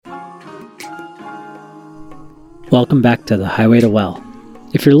Welcome back to the Highway to Well.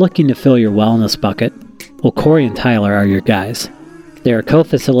 If you're looking to fill your wellness bucket, well, Corey and Tyler are your guys. They are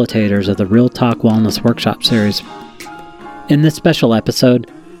co-facilitators of the Real Talk Wellness Workshop series. In this special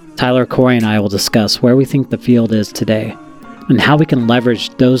episode, Tyler, Corey, and I will discuss where we think the field is today and how we can leverage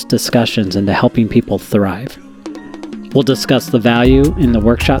those discussions into helping people thrive. We'll discuss the value in the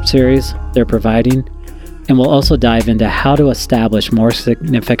workshop series they're providing, and we'll also dive into how to establish more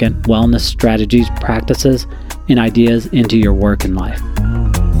significant wellness strategies, practices, and ideas into your work and life.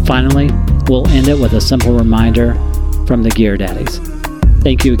 Finally, we'll end it with a simple reminder from the Gear Daddies.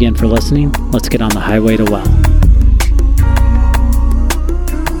 Thank you again for listening. Let's get on the highway to well.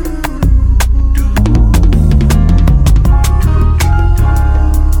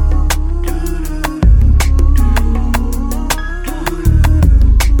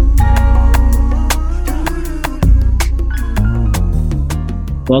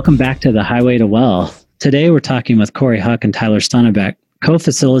 Welcome back to the Highway to Well. Today we're talking with Corey Huck and Tyler Stonebeck,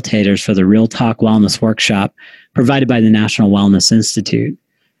 co-facilitators for the Real Talk Wellness Workshop provided by the National Wellness Institute.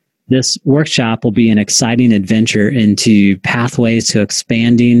 This workshop will be an exciting adventure into pathways to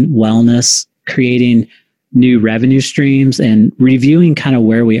expanding wellness, creating new revenue streams, and reviewing kind of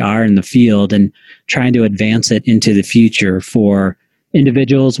where we are in the field and trying to advance it into the future for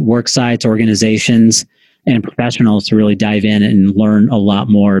individuals, work sites, organizations, and professionals to really dive in and learn a lot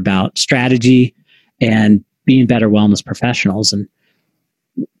more about strategy and being better wellness professionals. And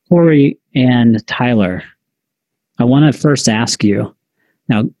Corey and Tyler, I want to first ask you,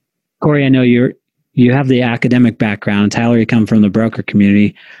 now, Corey, I know you have the academic background. Tyler, you come from the broker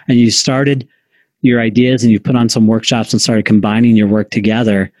community, and you started your ideas and you put on some workshops and started combining your work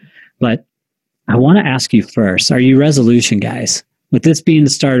together. But I want to ask you first, are you resolution guys? With this being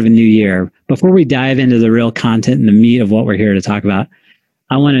the start of a new year, before we dive into the real content and the meat of what we're here to talk about,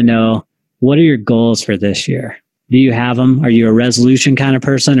 I want to know, what are your goals for this year? Do you have them? Are you a resolution kind of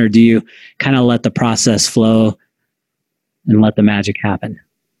person, or do you kind of let the process flow and let the magic happen?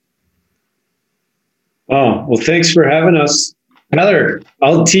 Oh, well, thanks for having us. Tyler,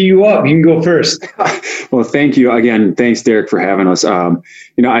 I'll tee you up. You can go first. Well, thank you. Again, thanks, Derek, for having us.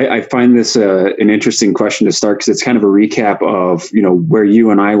 I find this an interesting question to start because it's kind of a recap of, where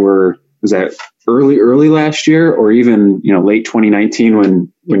you and I were, was that early last year or even, late 2019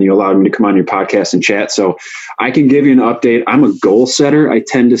 when you allowed me to come on your podcast and chat. So I can give you an update. I'm a goal setter. I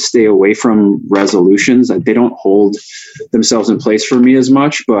tend to stay away from resolutions. They don't hold themselves in place for me as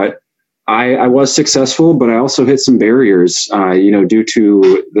much, but I was successful, but I also hit some barriers, due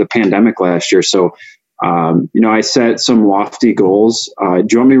to the pandemic last year. So, I set some lofty goals. Do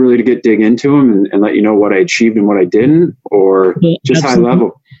you want me really to dig into them and let you know what I achieved and what I didn't, or just high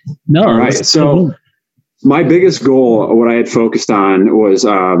level? No. All right. So my biggest goal, what I had focused on was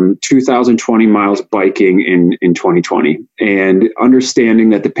 2,020 miles biking in 2020, and understanding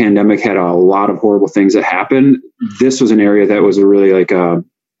that the pandemic had a lot of horrible things that happened. This was an area that was really like a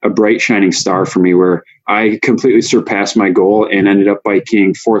bright shining star for me, where I completely surpassed my goal and ended up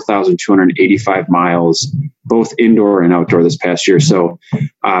biking 4,285 miles, both indoor and outdoor this past year. So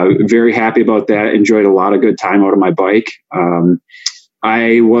very happy about that. Enjoyed a lot of good time out of my bike.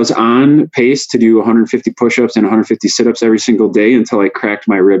 I was on pace to do 150 push-ups and 150 sit-ups every single day until I cracked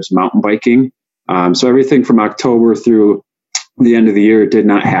my ribs mountain biking. So everything from October through the end of the year did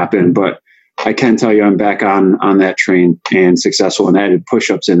not happen, but I can tell you I'm back on that train and successful, and added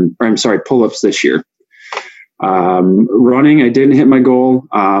pull-ups this year. Running, I didn't hit my goal.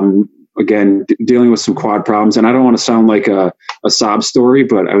 Again, dealing with some quad problems, and I don't want to sound like a sob story,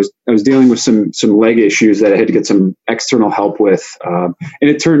 but I was dealing with some leg issues that I had to get some external help with, and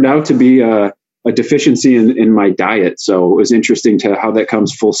it turned out to be a deficiency in my diet. So it was interesting to how that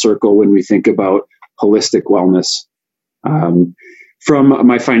comes full circle when we think about holistic wellness. From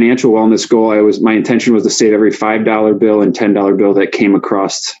my financial wellness goal, my intention was to save every $5 bill and $10 bill that came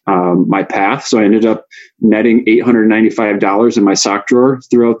across my path. So I ended up netting $895 in my sock drawer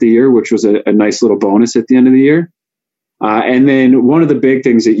throughout the year, which was a nice little bonus at the end of the year. And then one of the big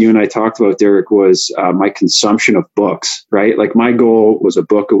things that you and I talked about, Derek, was my consumption of books, right? Like my goal was a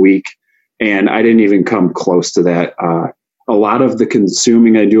book a week, and I didn't even come close to that. A lot of the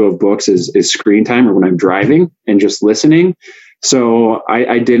consuming I do of books is screen time, or when I'm driving and just listening. So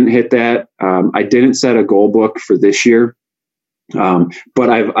I didn't hit that. I didn't set a goal book for this year, but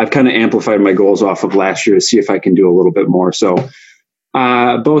I've kind of amplified my goals off of last year to see if I can do a little bit more. So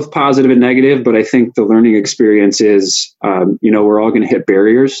both positive and negative, but I think the learning experience is, we're all going to hit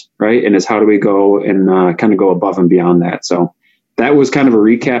barriers, right? And it's how do we go and kind of go above and beyond that. So that was kind of a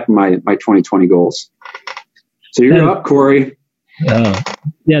recap of my 2020 goals. So you're up, Corey.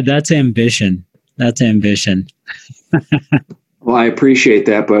 Yeah, that's ambition. That's ambition. Well, I appreciate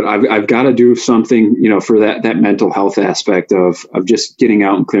that, but I've got to do something, for that mental health aspect of just getting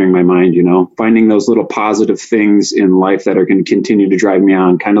out and clearing my mind, finding those little positive things in life that are going to continue to drive me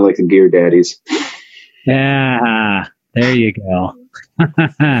on, kind of like the Gear Daddies. Yeah, there you go.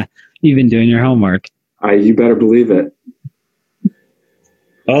 You've been doing your homework. You better believe it.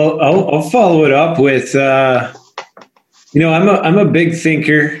 I'll follow it up with, I'm a big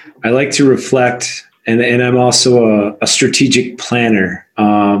thinker. I like to reflect. And I'm also a strategic planner.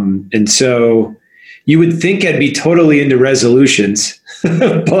 And so you would think I'd be totally into resolutions,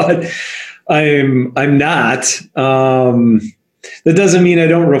 but I'm not. That doesn't mean I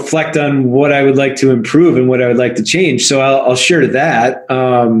don't reflect on what I would like to improve and what I would like to change. So I'll share that.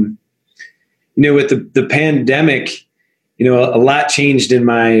 With the pandemic, a lot changed in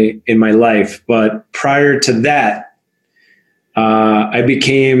my life. But prior to that, I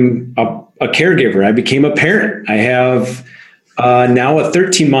became a caregiver. I became a parent. I have now a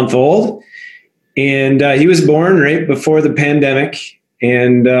 13-month-old, and he was born right before the pandemic.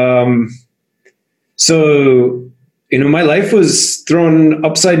 And so, my life was thrown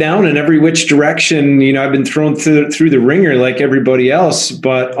upside down in every which direction. I've been thrown through the ringer like everybody else,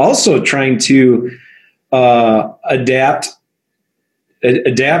 but also trying to adapt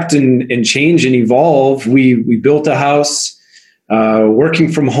and change and evolve. We built a house,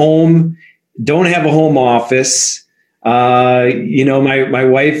 working from home. Don't have a home office. My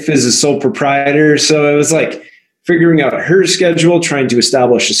wife is a sole proprietor. So it was like figuring out her schedule, trying to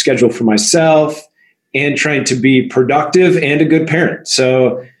establish a schedule for myself, and trying to be productive and a good parent.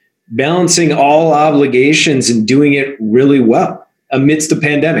 So balancing all obligations and doing it really well amidst the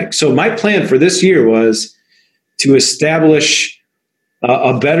pandemic. So my plan for this year was to establish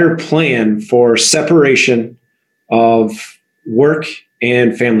a better plan for separation of work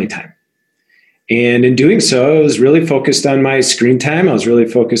and family time. And in doing so, I was really focused on my screen time. I was really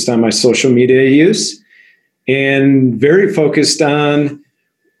focused on my social media use, and very focused on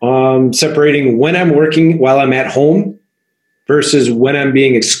separating when I'm working while I'm at home versus when I'm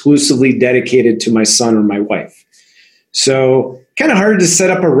being exclusively dedicated to my son or my wife. So kind of hard to set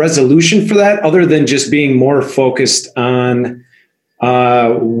up a resolution for that, other than just being more focused on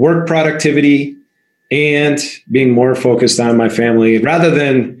work productivity and being more focused on my family, rather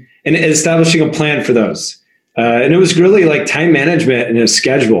than and establishing a plan for those. And it was really like time management and a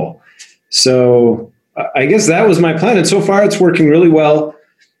schedule. So I guess that was my plan. And so far it's working really well.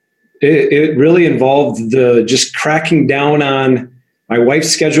 It really involved just cracking down on my wife's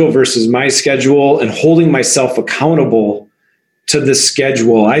schedule versus my schedule and holding myself accountable to the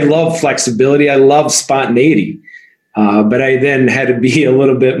schedule. I love flexibility. I love spontaneity. But I then had to be a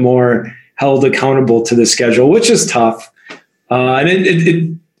little bit more held accountable to the schedule, which is tough.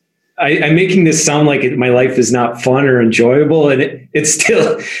 And I'm making this sound like my life is not fun or enjoyable, and it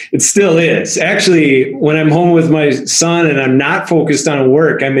still is. Actually, when I'm home with my son and I'm not focused on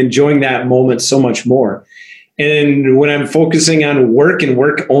work, I'm enjoying that moment so much more. And when I'm focusing on work and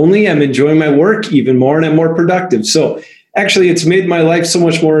work only, I'm enjoying my work even more, and I'm more productive. So actually, it's made my life so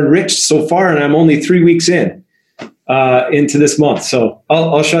much more enriched so far, and I'm only 3 weeks into this month. So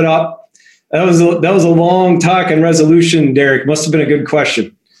I'll shut up. That was a long talk on resolution, Derek. Must have been a good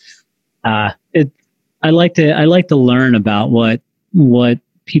question. I like to learn about what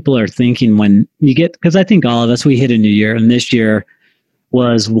people are thinking when you get, because I think all of us, we hit a new year, and this year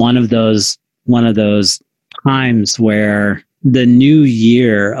was one of those times where the new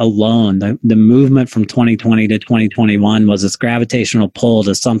year alone, the movement from 2020 to 2021 was this gravitational pull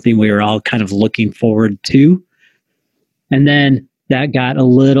to something we were all kind of looking forward to. And then that got a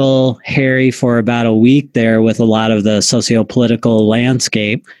little hairy for about a week there with a lot of the socio-political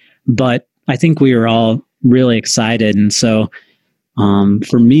landscape. But I think we were all really excited. And so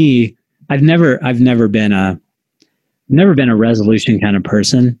for me, I've never been a resolution kind of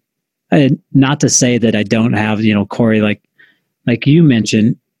person. Not to say that I don't have, Corey, like you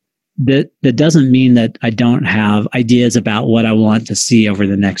mentioned, that doesn't mean that I don't have ideas about what I want to see over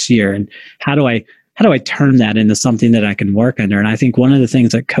the next year. And how do I turn that into something that I can work under? And I think one of the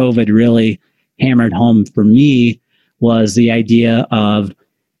things that COVID really hammered home for me was the idea of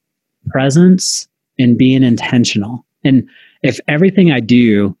presence and being intentional. And if everything I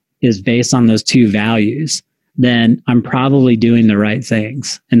do is based on those two values, then I'm probably doing the right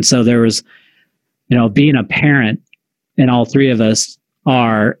things. And so there was, being a parent, and all three of us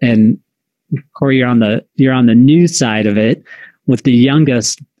are, and Corey, you're on the new side of it with the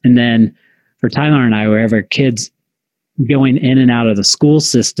youngest. And then for Tyler and I, we have our kids going in and out of the school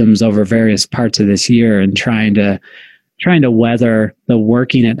systems over various parts of this year and trying to weather the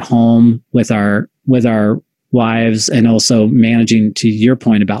working at home with our with our wives, and also managing, to your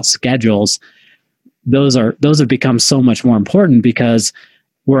point about schedules, those have become so much more important because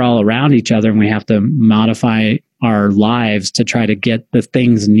we're all around each other and we have to modify our lives to try to get the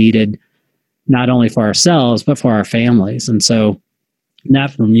things needed, not only for ourselves, but for our families. And so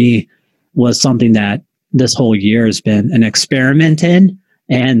that for me was something that this whole year has been an experiment in,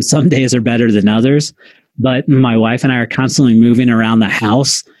 and some days are better than others. But my wife and I are constantly moving around the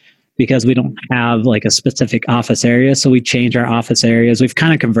house because we don't have like a specific office area. So we change our office areas. We've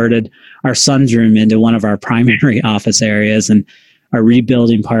kind of converted our son's room into one of our primary office areas and are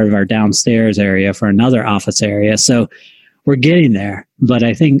rebuilding part of our downstairs area for another office area. So we're getting there. But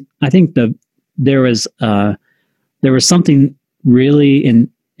I think there was something really in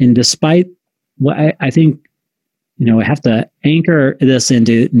despite what I think, I have to anchor this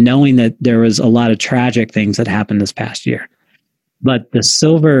into knowing that there was a lot of tragic things that happened this past year. But the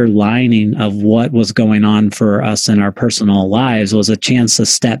silver lining of what was going on for us in our personal lives was a chance to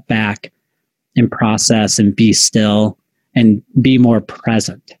step back and process and be still and be more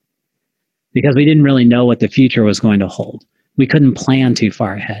present, because we didn't really know what the future was going to hold. We couldn't plan too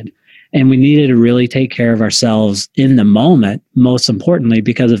far ahead. And we needed to really take care of ourselves in the moment, most importantly,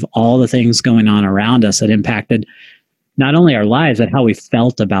 because of all the things going on around us that impacted not only our lives, but how we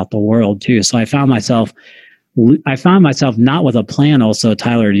felt about the world too. So I found myself not with a plan also,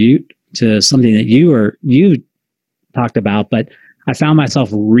 Tyler, to something that you talked about, but I found myself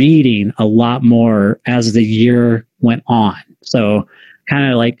reading a lot more as the year went on. So kind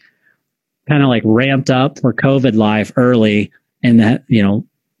of like ramped up for COVID life early, and that,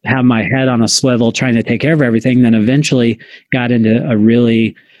 have my head on a swivel trying to take care of everything. Then eventually got into a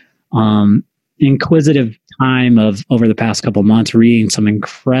really inquisitive time of over the past couple of months, reading some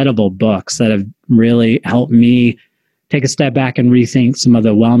incredible books that have really helped me take a step back and rethink some of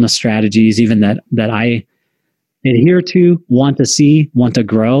the wellness strategies, even that I adhere to, want to see, want to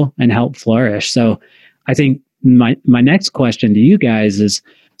grow, and help flourish. So I think my next question to you guys is,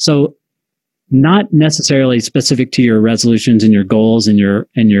 so not necessarily specific to your resolutions and your goals and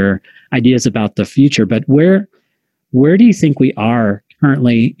your ideas about the future, but where do you think we are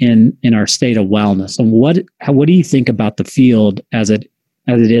currently in our state of wellness, and what do you think about the field as it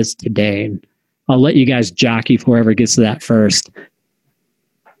is today? And I'll let you guys jockey for whoever gets to that first.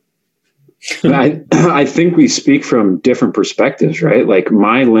 I think we speak from different perspectives, right? Like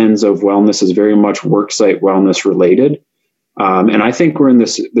my lens of wellness is very much worksite wellness related. And I think we're in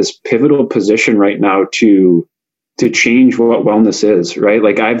this pivotal position right now to change what wellness is, right?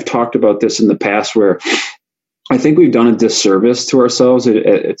 Like I've talked about this in the past where I think we've done a disservice to ourselves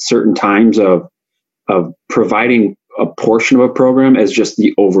at certain times of providing a portion of a program as just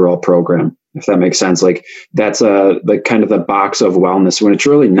the overall program, if that makes sense. Like that's the kind of the box of wellness when it's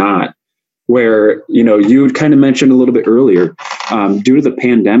really not. Where, you kind of mentioned a little bit earlier, due to the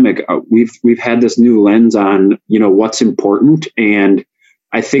pandemic, we've had this new lens on, what's important. And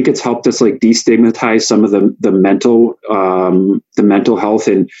I think it's helped us like destigmatize some of the mental health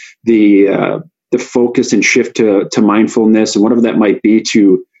and the focus and shift to mindfulness and whatever that might be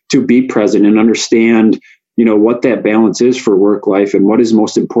to be present and understand, what that balance is for work life and what is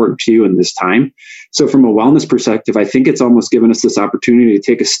most important to you in this time. So from a wellness perspective, I think it's almost given us this opportunity to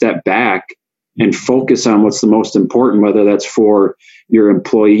take a step back and focus on what's the most important, whether that's for your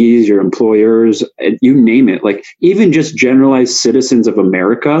employees, your employers, you name it. Like even just generalized citizens of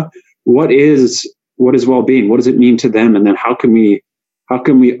America, what is well-being? What does it mean to them? And then how can we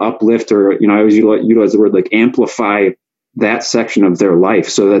uplift, or, I always utilize the word like amplify that section of their life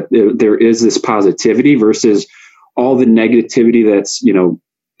so that there is this positivity versus all the negativity that's,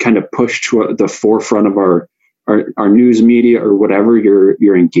 kind of pushed to the forefront of our news media or whatever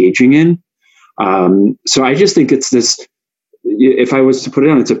you're engaging in. So I just think it's this, if I was to put it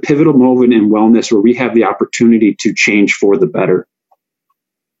on, it's a pivotal moment in wellness where we have the opportunity to change for the better.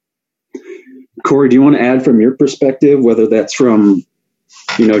 Corey, do you want to add from your perspective, whether that's from,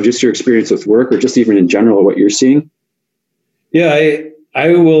 just your experience with work or just even in general, what you're seeing? Yeah,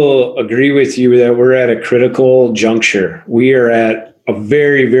 I will agree with you that we're at a critical juncture. We are at a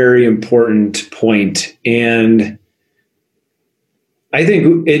very, very important point. And I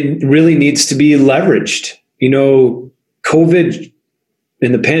think it really needs to be leveraged. COVID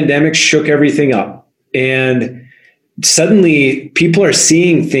and the pandemic shook everything up. And suddenly people are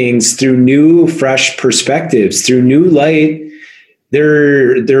seeing things through new, fresh perspectives, through new light.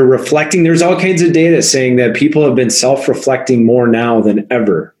 They're reflecting. There's all kinds of data saying that people have been self-reflecting more now than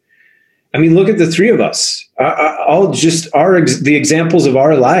ever. I mean, look at the three of us. The examples of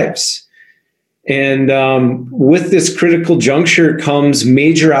our lives. And with this critical juncture comes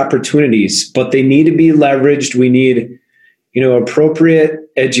major opportunities, but they need to be leveraged. We need, appropriate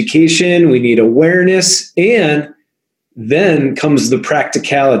education. We need awareness. And then comes the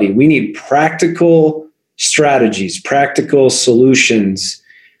practicality. We need practical strategies, practical solutions.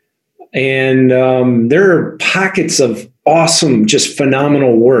 And there are pockets of awesome, just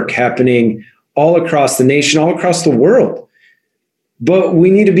phenomenal work happening all across the nation, all across the world. But we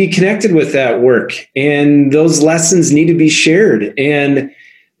need to be connected with that work, and those lessons need to be shared. And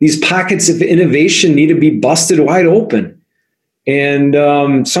these pockets of innovation need to be busted wide open.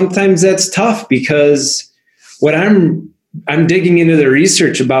 And sometimes that's tough, because what I'm digging into the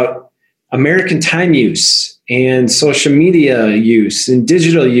research about American time use and social media use and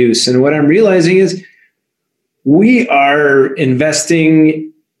digital use. And what I'm realizing is we are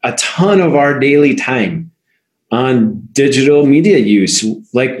investing a ton of our daily time on digital media use.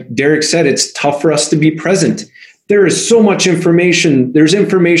 Like Derek said, it's tough for us to be present. There is so much information. There's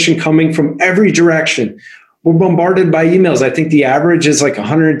information coming from every direction. We're bombarded by emails. I think the average is like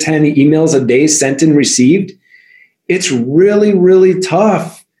 110 emails a day sent and received. It's really, really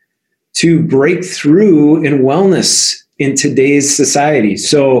tough to break through in wellness in today's society.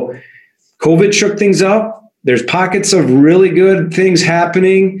 So COVID shook things up. There's pockets of really good things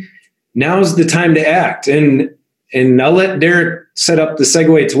happening. Now's the time to act. And I'll let Derek set up the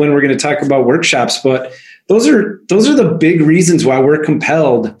segue to when we're going to talk about workshops. But those are the big reasons why we're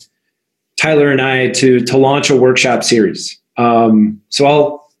compelled, Tyler and I, to launch a workshop series. So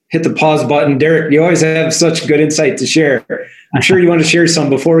I'll hit the pause button. Derek, you always have such good insight to share. I'm sure you want to share some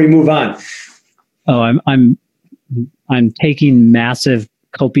before we move on. Oh, I'm taking massive,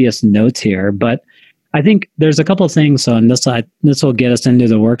 copious notes here, but I think there's a couple of things on this side. This will get us into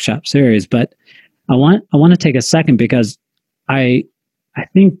the workshop series, but I want to take a second, because I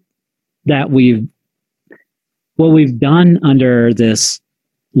think that what we've done under this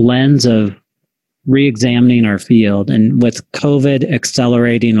lens of re-examining our field, and with COVID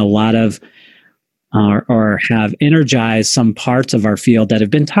accelerating a lot of or have energized some parts of our field that have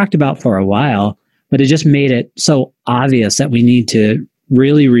been talked about for a while, but it just made it so obvious that we need to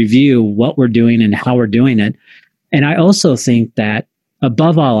really review what we're doing and how we're doing it. And I also think that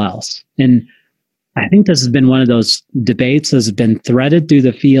above all else, and I think this has been one of those debates that has been threaded through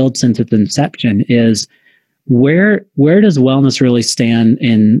the field since its inception, is where does wellness really stand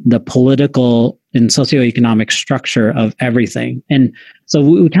in the political and socioeconomic structure of everything? And so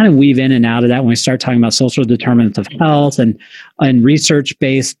we kind of weave in and out of that when we start talking about social determinants of health and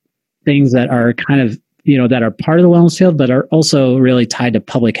research-based things that are kind of, that are part of the wellness field, but are also really tied to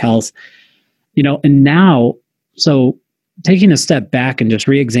public health, and now, so taking a step back and just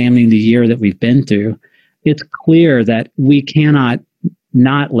re-examining the year that we've been through, it's clear that we cannot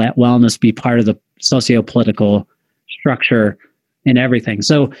not let wellness be part of the socio-political structure in everything.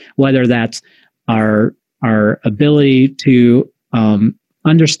 So whether that's our ability to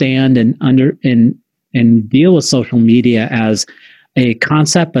understand and deal with social media as a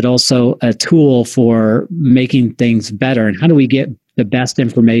concept, but also a tool for making things better, and how do we get the best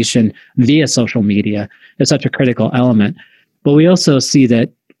information via social media is such a critical element. But we also see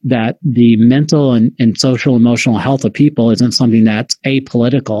that the mental and social emotional health of people isn't something that's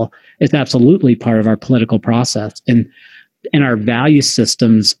apolitical. It's absolutely part of our political process. And our value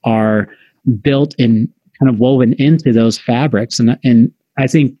systems are built and kind of woven into those fabrics. And I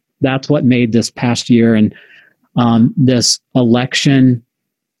think that's what made this past year and this election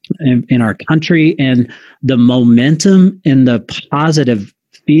in our country, and the momentum and the positive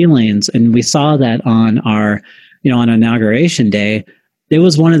feelings. And we saw that on our, on Inauguration Day. It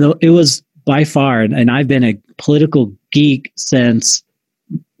was it was by far, and I've been a political geek since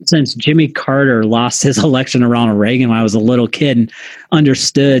Jimmy Carter lost his election to Ronald Reagan when I was a little kid and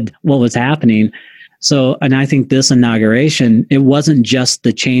understood what was happening. So, and I think this inauguration, it wasn't just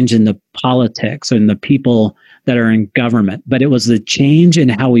the change in the politics and the people that are in government, but it was the change in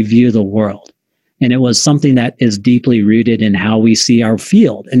how we view the world. And it was something that is deeply rooted in how we see our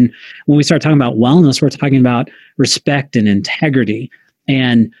field. And when we start talking about wellness, we're talking about respect and integrity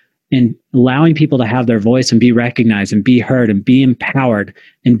and allowing people to have their voice and be recognized and be heard and be empowered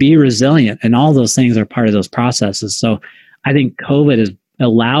and be resilient. And all those things are part of those processes. So I think COVID has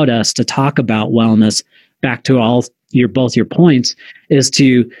allowed us to talk about wellness, back to both your points, is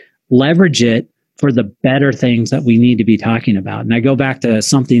to leverage it for the better things that we need to be talking about. And I go back to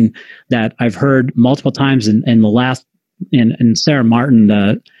something that I've heard multiple times in Sarah Martin,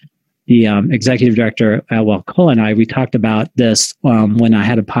 the the executive director at Wellcola and I, we talked about this when I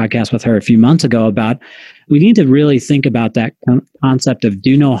had a podcast with her a few months ago about we need to really think about that concept of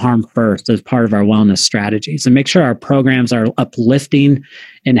do no harm first as part of our wellness strategies and make sure our programs are uplifting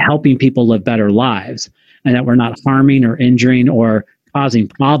and helping people live better lives and that we're not harming or injuring or causing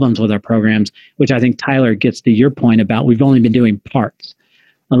problems with our programs, which I think Tyler gets to your point about we've only been doing parts.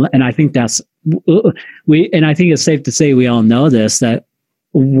 And I think I think it's safe to say we all know this, that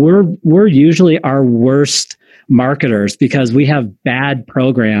we're usually our worst marketers because we have bad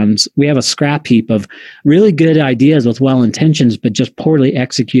programs. We have a scrap heap of really good ideas with well intentions, but just poorly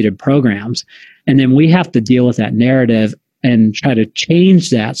executed programs. And then we have to deal with that narrative and try to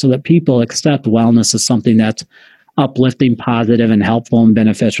change that so that people accept wellness as something that's uplifting, positive, and helpful and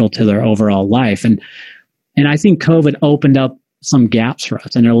beneficial to their overall life. And I think COVID opened up some gaps for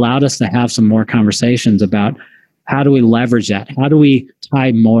us and it allowed us to have some more conversations about how do we leverage that? How do we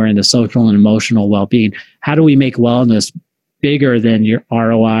tie more into social and emotional well-being? How do we make wellness bigger than your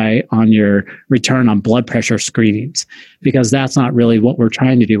ROI on your return on blood pressure screenings? Because that's not really what we're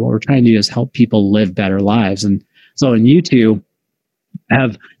trying to do. What we're trying to do is help people live better lives. And so, and you two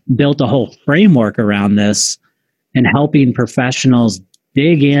have built a whole framework around this and helping professionals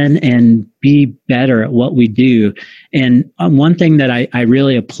dig in and be better at what we do. And one thing that I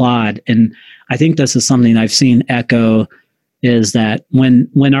really applaud, and I think this is something I've seen echo, is that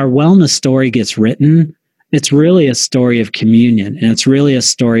when our wellness story gets written, it's really a story of communion and it's really a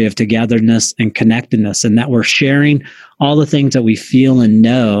story of togetherness and connectedness, and that we're sharing all the things that we feel and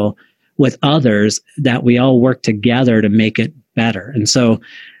know with others, that we all work together to make it better. And so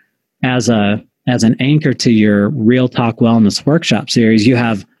as an anchor to your Real Talk Wellness workshop series, you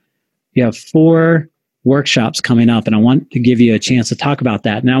have 4 workshops coming up, and I want to give you a chance to talk about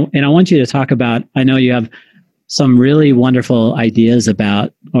that now. And I want you to talk about, I know you have some really wonderful ideas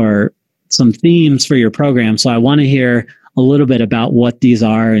about, or some themes for your program. So I want to hear a little bit about what these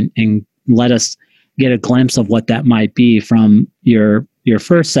are and let us get a glimpse of what that might be from your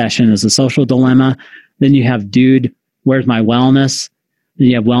first session as a social dilemma. Then you have Dude, Where's My Wellness? Then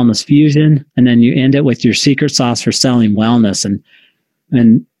you have Wellness Fusion, and then you end it with your secret sauce for selling wellness.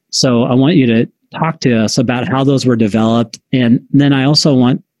 And so I want you to talk to us about how those were developed. And then I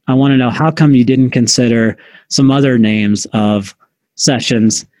want to know, how come you didn't consider some other names of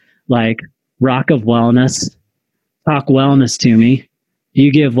sessions like Rock of Wellness, Talk Wellness to Me,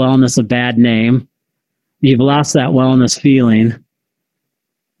 You Give Wellness a Bad Name, You've Lost That Wellness Feeling,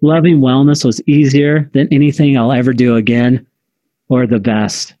 Loving Wellness Was Easier Than Anything I'll Ever Do Again, or The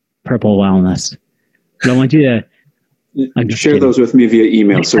Best, Purple Wellness. So I want you to share those with me via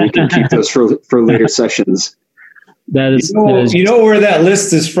email so we can keep those for later sessions. That is, you know where that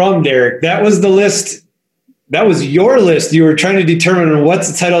list is from, Derek. That was the list. That was your list. You were trying to determine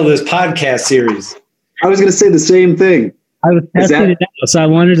what's the title of this podcast series. I was going to say the same thing. I was testing it out, so I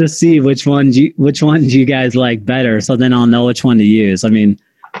wanted to see which ones you guys like better, so then I'll know which one to use. I mean,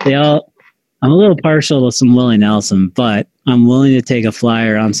 I'm a little partial to some Willie Nelson, but I'm willing to take a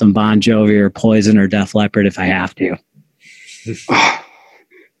flyer on some Bon Jovi or Poison or Def Leppard if I have to.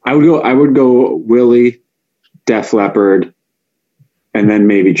 I would go Willie, Def Leppard, and then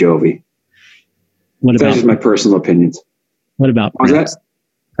maybe Jovi. That's just my personal opinions. What about Prince?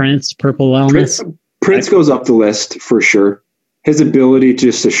 Prince, Purple Wellness? Prince goes up the list for sure. His ability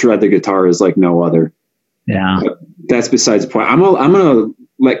just to shred the guitar is like no other. Yeah. But that's besides the point. I'm going to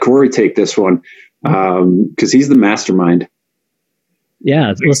let Corey take this one because he's the mastermind.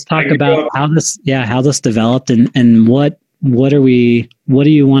 Yeah. Let's talk about how this developed and what are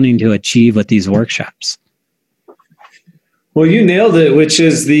you wanting to achieve with these workshops? Well, you nailed it, which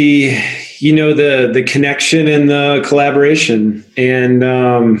is the connection and the collaboration. And,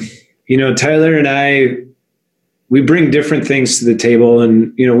 Tyler and I, we bring different things to the table,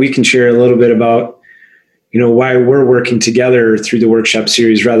 and, we can share a little bit about, why we're working together through the workshop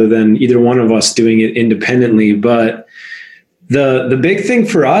series rather than either one of us doing it independently. But the big thing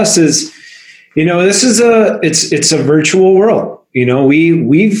for us is, this is it's a virtual world.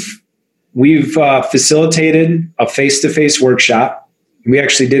 We've facilitated a face-to-face workshop. We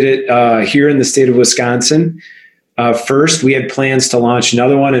actually did it here in the state of Wisconsin. First, we had plans to launch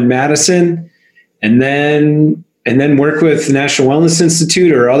another one in Madison, and then work with the National Wellness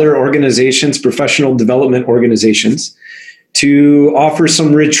Institute or other organizations, professional development organizations, to offer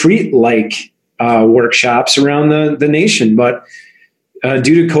some retreat-like workshops around the nation. But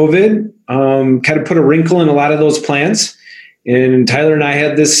due to COVID, kind of put a wrinkle in a lot of those plans. And Tyler and I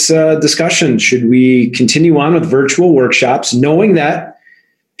had this discussion. Should we continue on with virtual workshops, knowing that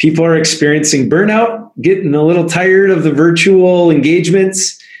people are experiencing burnout, getting a little tired of the virtual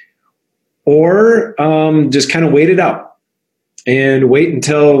engagements? or just kind of wait it out and wait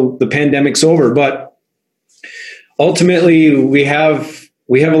until the pandemic's over. But ultimately, we have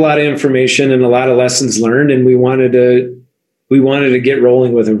a lot of information and a lot of lessons learned, and we wanted to get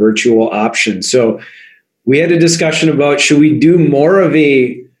rolling with a virtual option. So we had a discussion about, should we do more of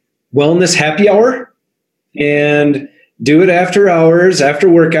a wellness happy hour and do it after hours, after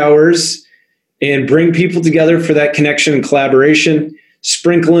work hours, and bring people together for that connection and collaboration,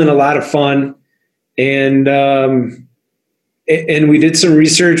 sprinkle in a lot of fun. And we did some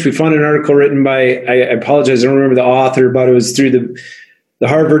research. We found an article written by, I apologize, I don't remember the author, but it was through the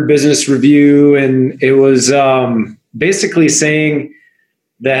Harvard Business Review. And it was basically saying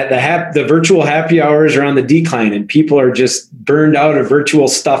that the virtual happy hours are on the decline and people are just burned out of virtual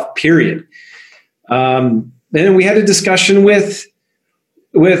stuff, period. Then we had a discussion with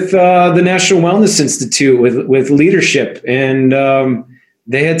the National Wellness Institute, with leadership, and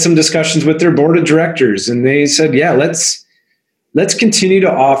they had some discussions with their board of directors, and they said, yeah, let's continue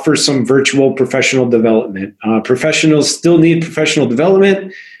to offer some virtual professional development. Professionals still need professional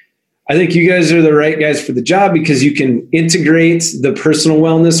development. I think you guys are the right guys for the job because you can integrate the personal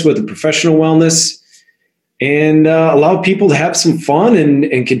wellness with the professional wellness and allow people to have some fun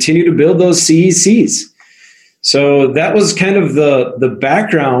and continue to build those CECs. So that was kind of the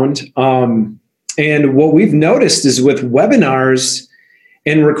background. And what we've noticed is with webinars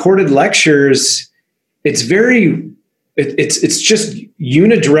and recorded lectures, it's just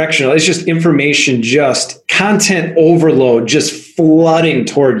unidirectional. It's just information, just content overload, just flooding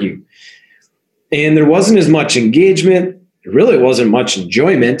toward you. And there wasn't as much engagement. There really wasn't much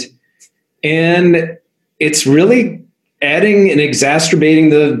enjoyment. And it's really adding and exacerbating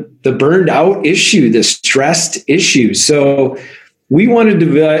the burned out issue, the stressed issue. So we wanted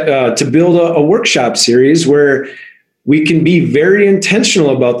to build a workshop series where we can be very intentional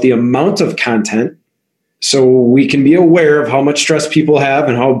about the amount of content, so we can be aware of how much stress people have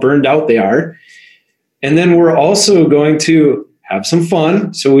and how burned out they are. And then we're also going to have some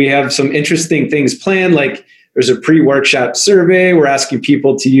fun. So we have some interesting things planned, like there's a pre-workshop survey. We're asking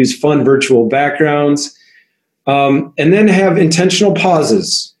people to use fun virtual backgrounds, and then have intentional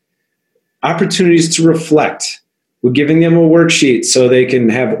pauses, opportunities to reflect. We're giving them a worksheet so they can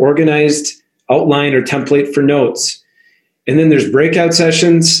have organized outline or template for notes. And then there's breakout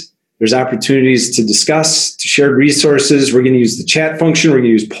sessions. There's opportunities to discuss, to share resources. We're going to use the chat function. We're going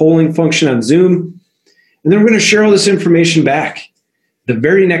to use polling function on Zoom. And then we're going to share all this information back the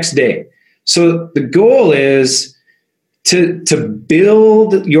very next day. So the goal is to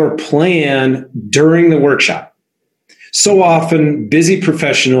build your plan during the workshop. So often, busy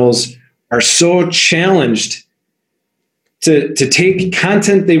professionals are so challenged to take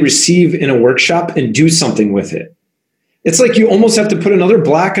content they receive in a workshop and do something with it. It's like you almost have to put another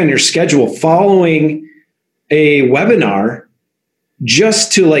block on your schedule following a webinar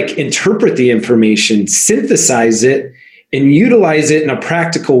just to interpret the information, synthesize it, and utilize it in a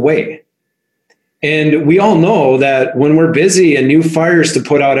practical way. And we all know that when we're busy and new fires to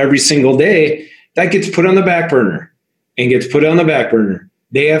put out every single day, that gets put on the back burner and gets put on the back burner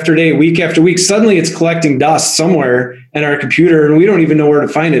day after day, week after week. Suddenly it's collecting dust somewhere in our computer and we don't even know where to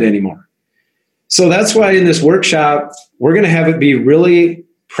find it anymore. So that's why in this workshop, we're going to have it be really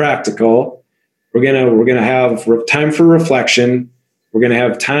practical. We're going to have time for reflection. We're going to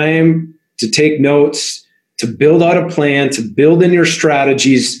have time to take notes, to build out a plan, to build in your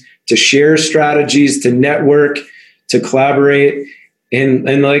strategies, to share strategies, to network, to collaborate.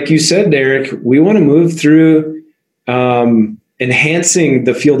 And like you said, Derek, we want to move through enhancing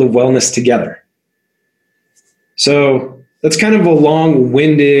the field of wellness together. So that's kind of a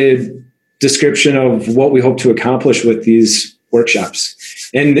long-winded description of what we hope to accomplish with these workshops.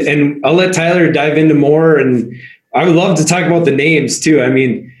 And I'll let Tyler dive into more. And I would love to talk about the names too. I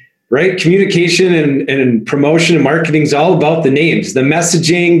mean, right? Communication and promotion and marketing is all about the names, the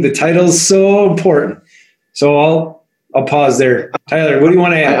messaging, the title is so important. So I'll pause there. Tyler, what do you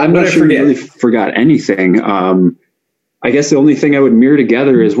want to add? I'm not sure you really forgot anything. I guess the only thing I would mirror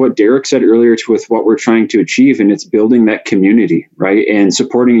together is what Derek said earlier with what we're trying to achieve, and it's building that community, right? And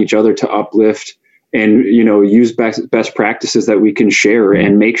supporting each other to uplift and, use best practices that we can share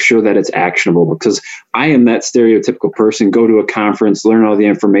and make sure that it's actionable, because I am that stereotypical person, go to a conference, learn all the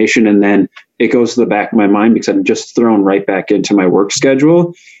information, and then it goes to the back of my mind because I'm just thrown right back into my work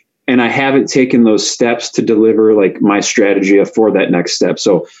schedule. And I haven't taken those steps to deliver my strategy for that next step.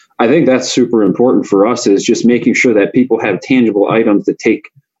 So I think that's super important for us, is just making sure that people have tangible items to take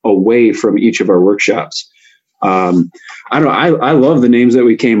away from each of our workshops. I don't know. I love the names that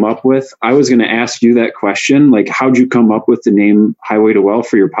we came up with. I was going to ask you that question. Like, how'd you come up with the name Highway to Well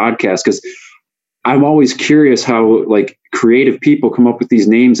for your podcast? Because I'm always curious how like creative people come up with these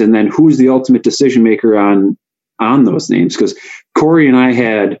names, and then who's the ultimate decision maker on those names. Because Corey and I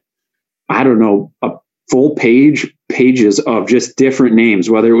had, I don't know, a full pages of just different names,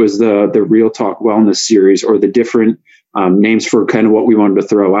 whether it was the Real Talk Wellness series or the different names for kind of what we wanted to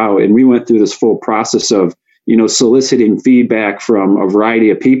throw out. And we went through this full process of, soliciting feedback from a variety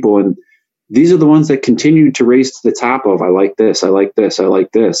of people. And these are the ones that continue to raise to the top of, I like this, I like this, I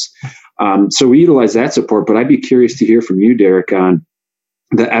like this. So we utilize that support, but I'd be curious to hear from you, Derek, on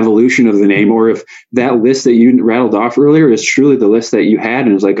the evolution of the name, or if that list that you rattled off earlier is truly the list that you had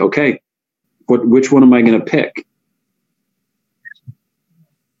and it's like, okay, which one am I going to pick?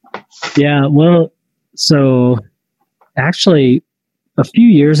 Yeah, well, so actually a few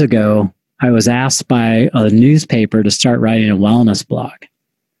years ago, I was asked by a newspaper to start writing a wellness blog.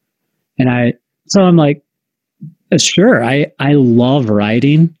 And I'm like, sure, I love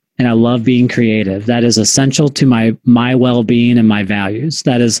writing and I love being creative. That is essential to my well-being and my values.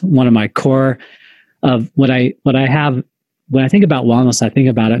 That is one of my core of what I have. When I think about wellness, I think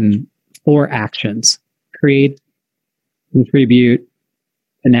about it in 4 actions: create, contribute,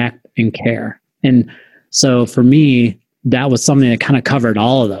 connect, and care. And so for me, that was something that kind of covered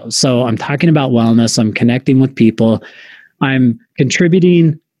all of those. So I'm talking about wellness. I'm connecting with people. I'm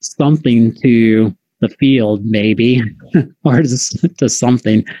contributing something to the field, maybe, or to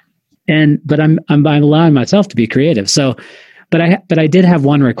something. But I'm allowing myself to be creative. So, but I did have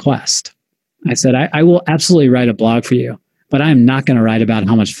one request. I said, I will absolutely write a blog for you, but I'm not going to write about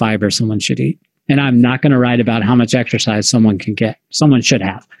how much fiber someone should eat. And I'm not going to write about how much exercise someone should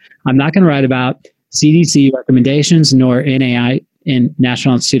have. I'm not going to write about CDC recommendations, nor NAI, in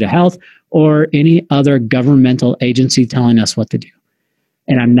National Institute of Health, or any other governmental agency telling us what to do.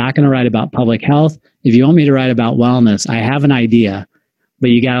 And I'm not going to write about public health. If you want me to write about wellness, I have an idea, but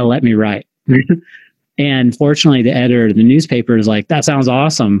you got to let me write. And fortunately, the editor of the newspaper is like, that sounds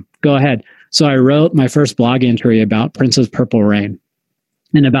awesome. Go ahead. So I wrote my first blog entry about Prince's Purple Rain.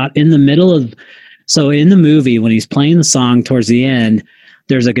 And in the movie, when he's playing the song towards the end,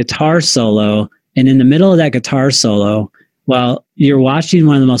 there's a guitar solo. And in the middle of that guitar solo, well, you're watching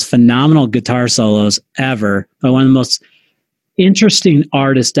one of the most phenomenal guitar solos ever by one of the most interesting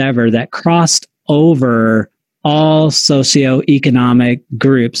artists ever that crossed over all socioeconomic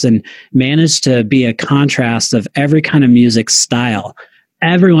groups and managed to be a contrast of every kind of music style.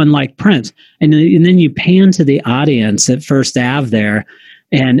 Everyone liked Prince. And then you pan to the audience at First Ave there,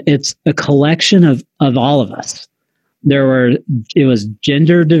 and it's a collection of all of us. It was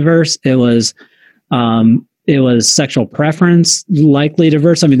gender diverse. It was sexual preference likely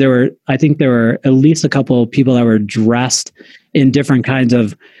diverse. I mean, I think there were at least a couple of people that were dressed in different kinds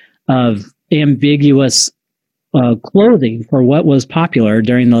of ambiguous clothing for what was popular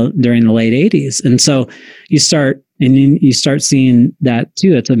during the late 80s. And so you start seeing that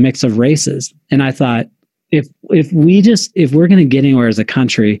too. It's a mix of races. And I thought, if we're going to get anywhere as a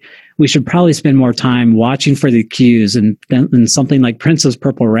country, we should probably spend more time watching for the cues and something like Prince's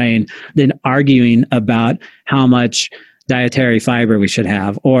Purple Rain than arguing about how much dietary fiber we should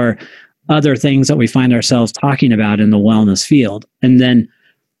have or other things that we find ourselves talking about in the wellness field. And then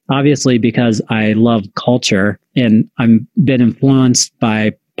obviously, because I love culture and I'm been influenced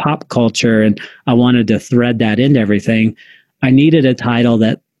by pop culture and I wanted to thread that into everything, I needed a title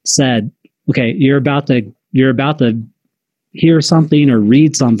that said, okay, you're about to hear something or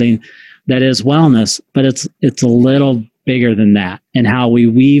read something that is wellness, but it's a little bigger than that, and how we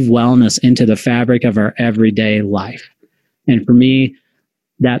weave wellness into the fabric of our everyday life. And for me,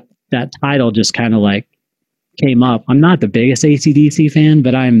 that title just kind of like came up. I'm not the biggest AC/DC fan,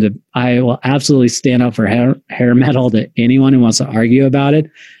 but I will absolutely stand up for hair metal to anyone who wants to argue about it.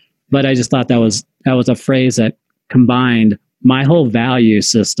 But I just thought that was a phrase that combined my whole value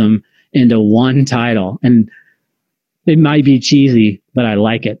system into one title. And it might be cheesy, but I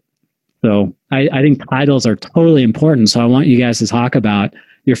like it. So I think titles are totally important. So I want you guys to talk about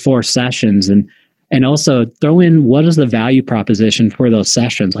your 4 sessions and also throw in what is the value proposition for those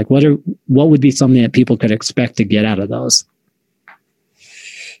sessions? Like what would be something that people could expect to get out of those?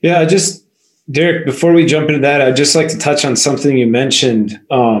 Yeah, Derek, before we jump into that, I'd just like to touch on something you mentioned.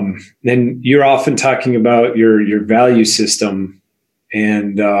 And you're often talking about your value system.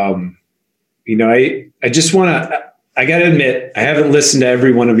 And, I just want to, I got to admit, I haven't listened to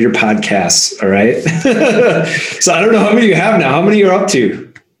every one of your podcasts. All right. So I don't know how many you have now. How many you're up to?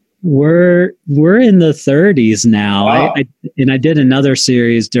 We're in the 30s now. Wow. I did another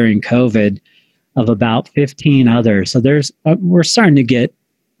series during COVID of about 15 others. So there's, I'm starting to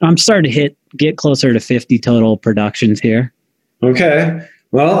get closer to 50 total productions here. Okay.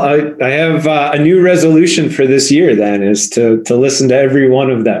 Well, I have a new resolution for this year then, is to listen to every one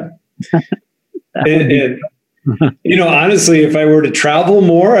of them. And honestly, if I were to travel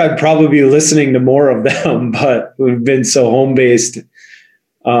more, I'd probably be listening to more of them, but we've been so home based.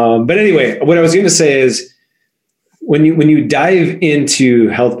 But anyway, what I was going to say is when you dive into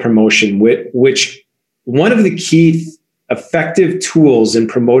health promotion, which one of the key effective tools in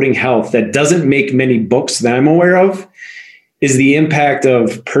promoting health that doesn't make many books that I'm aware of is the impact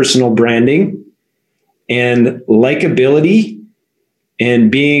of personal branding and likability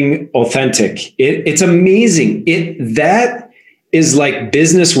and being authentic. It's amazing. That is like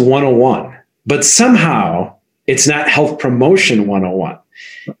business 101, but somehow it's not health promotion 101.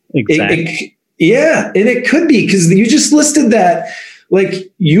 Exactly. And it could be, because you just listed that,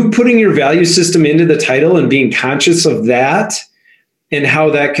 like you putting your value system into the title and being conscious of that and how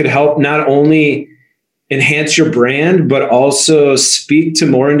that could help not only enhance your brand, but also speak to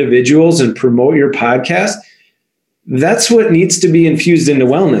more individuals and promote your podcast. That's what needs to be infused into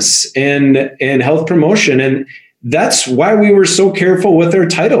wellness and health promotion. And that's why we were so careful with our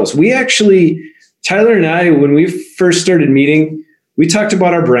titles. We actually, Tyler and I, when we first started meeting, we talked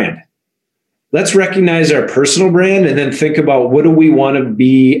about our brand. Let's recognize our personal brand and then think about what do we want to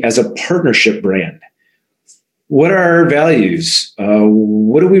be as a partnership brand? What are our values?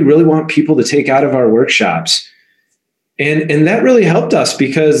 What do we really want people to take out of our workshops? And that really helped us,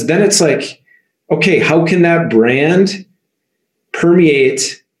 because then it's like, okay, how can that brand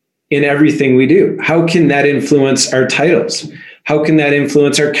permeate in everything we do? How can that influence our titles? How can that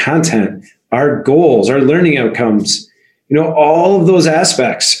influence our content, our goals, our learning outcomes? All of those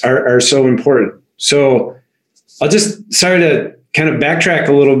aspects are so important. So sorry to kind of backtrack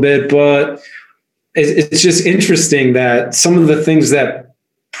a little bit, but it's just interesting that some of the things that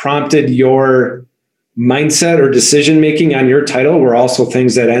prompted your mindset or decision-making on your title were also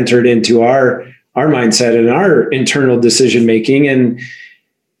things that entered into our mindset and our internal decision-making.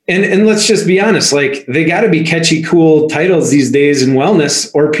 And let's just be honest, like they got to be catchy, cool titles these days in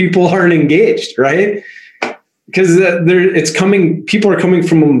wellness or people aren't engaged, right? Because people are coming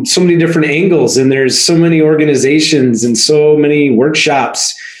from so many different angles, and there's so many organizations and so many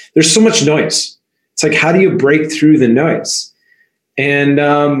workshops. There's so much noise. It's like, how do you break through the noise? And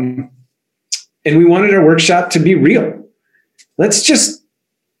we wanted our workshop to be real. Let's just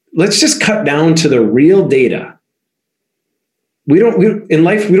cut down to the real data. In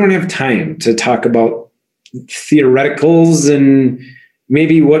life, we don't have time to talk about theoreticals and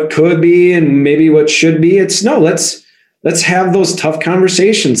maybe what could be and maybe what should be. Let's have those tough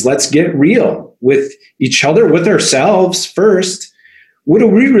conversations. Let's get real with each other, with ourselves first. What do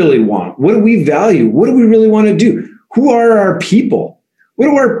we really want? What do we value? What do we really want to do? Who are our people? What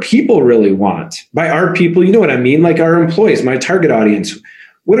do our people really want? By our people, you know what I mean? Like our employees, my target audience.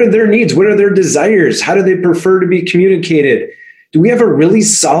 What are their needs? What are their desires? How do they prefer to be communicated? Do we have a really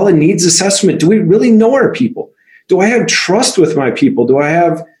solid needs assessment? Do we really know our people? Do I have trust with my people? Do I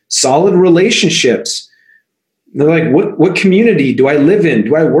have solid relationships? They're like, what community do I live in?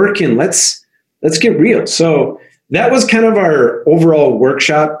 Do I work in? Let's get real. So that was kind of our overall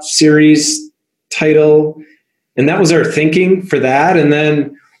workshop series title. And that was our thinking for that. And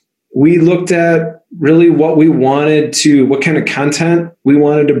then we looked at really what kind of content we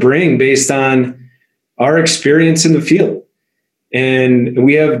wanted to bring based on our experience in the field. And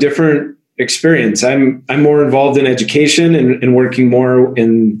we have different experience. I'm more involved in education and working more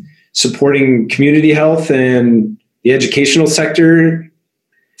in supporting community health and the educational sector,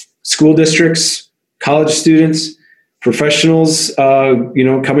 school districts, college students, professionals,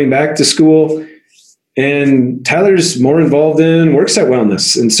 coming back to school. And Tyler's more involved in worksite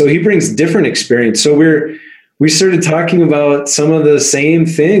wellness. And so he brings different experience. So we started talking about some of the same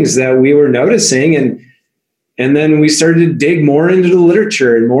things that we were noticing. And then we started to dig more into the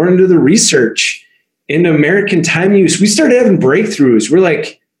literature and more into the research into American time use. We started having breakthroughs. We're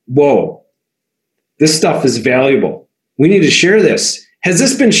like, whoa, this stuff is valuable. We need to share this. Has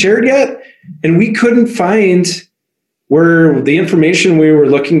this been shared yet? And we couldn't find where the information we were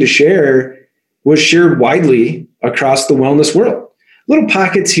looking to share was shared widely across the wellness world. Little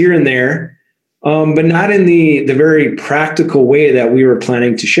pockets here and there, but not in the very practical way that we were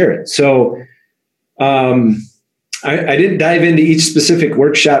planning to share it. So I didn't dive into each specific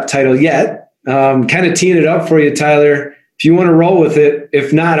workshop title yet. Kind of teeing it up for you, Tyler. If you want to roll with it,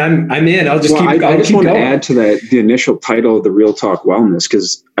 if not, I'm in. I'll just keep going. I just want to add to that the initial title of the Real Talk Wellness,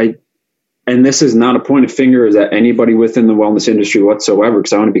 because and this is not a point of fingers at anybody within the wellness industry whatsoever,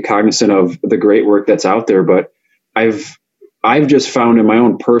 because I want to be cognizant of the great work that's out there. But I've just found in my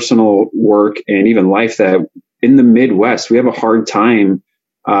own personal work and even life that in the Midwest, we have a hard time,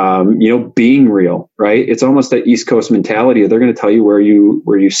 being real, right? It's almost that East Coast mentality. They're going to tell you where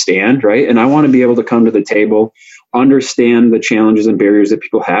you stand, right? And I want to be able to come to the table, understand the challenges and barriers that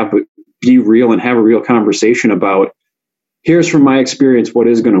people have, but be real and have a real conversation about, here's from my experience what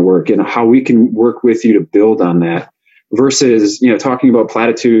is going to work and how we can work with you to build on that, versus talking about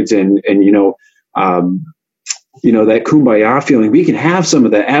platitudes and that kumbaya feeling. We can have some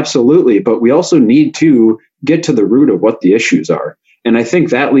of that, absolutely, but we also need to get to the root of what the issues are. And I think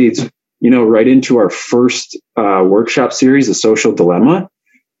that leads right into our first workshop series, the social dilemma.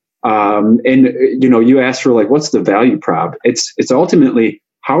 You asked for what's the value prop? It's ultimately,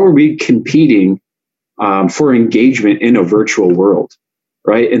 how are we competing for engagement in a virtual world,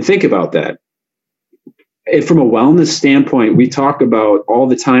 right? And think about that. And from a wellness standpoint, we talk about all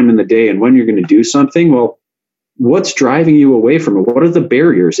the time in the day and when you're going to do something. Well, what's driving you away from it? What are the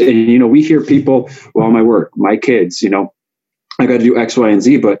barriers? And, we hear people, well, my work, my kids, I got to do X, Y, and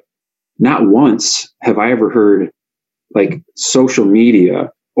Z, but not once have I ever heard social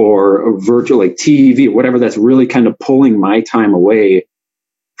media or virtual, TV, whatever, that's really kind of pulling my time away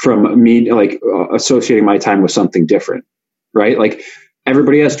from me, associating my time with something different, right?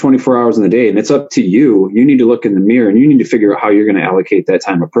 Everybody has 24 hours in the day, and it's up to you. You need to look in the mirror and you need to figure out how you're going to allocate that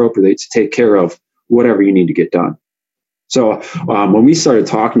time appropriately to take care of whatever you need to get done. So when we started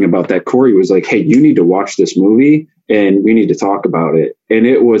talking about that, Corey was like, hey, you need to watch this movie and we need to talk about it. And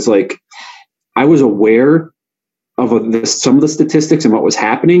it was I was aware of some of the statistics and what was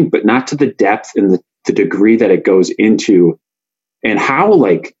happening, but not to the depth and the degree that it goes into, and how,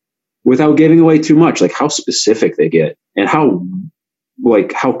 without giving away too much, how specific they get, and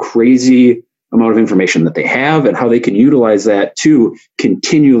how crazy amount of information that they have and how they can utilize that to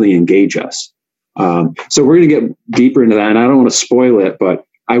continually engage us. So we're going to get deeper into that, and I don't want to spoil it, but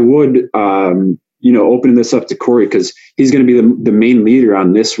I would, open this up to Corey, because he's going to be the main leader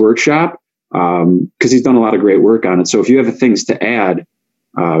on this workshop, because he's done a lot of great work on it. So if you have things to add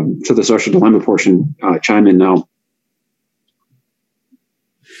to the social dilemma portion, chime in now.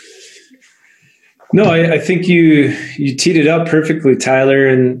 No, I think you teed it up perfectly, Tyler,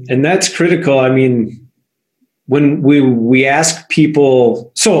 and that's critical. I mean, when we ask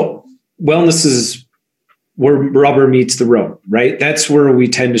people, so wellness is where rubber meets the road, right? That's where we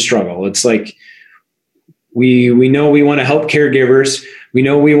tend to struggle. It's we know we want to help caregivers. We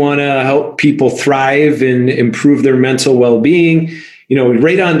know we want to help people thrive and improve their mental well-being,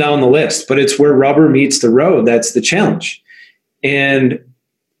 right on down the list, but it's where rubber meets the road. That's the challenge. And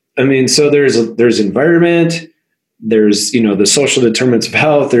I mean, so there's environment, there's, the social determinants of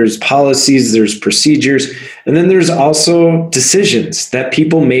health, there's policies, there's procedures, and then there's also decisions that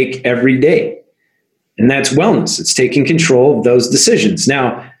people make every day. And that's wellness. It's taking control of those decisions.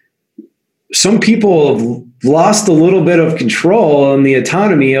 Now, some people have lost a little bit of control and the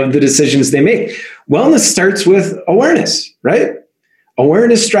autonomy of the decisions they make. Wellness starts with awareness, right?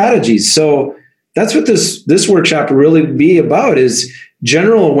 Awareness strategies. So that's what this workshop will really be about, is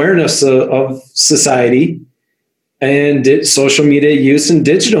general awareness of society and social media use and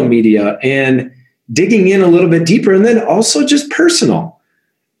digital media, and digging in a little bit deeper, and then also just personal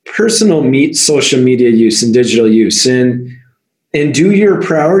social media use and digital use, and do your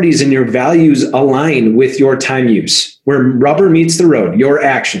priorities and your values align with your time use, where rubber meets the road, your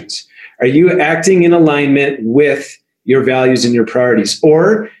actions. Are you acting in alignment with your values and your priorities?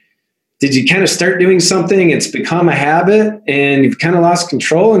 Or did you kind of start doing something, it's become a habit, and you've kind of lost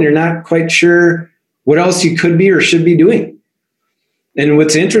control and you're not quite sure what else you could be or should be doing? And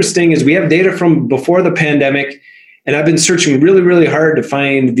what's interesting is we have data from before the pandemic, and I've been searching really, really hard to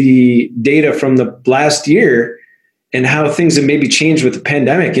find the data from the last year and how things have maybe changed with the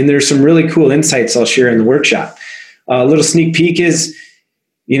pandemic. And there's some really cool insights I'll share in the workshop. A little sneak peek is,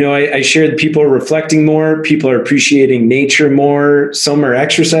 I shared people are reflecting more, people are appreciating nature more, some are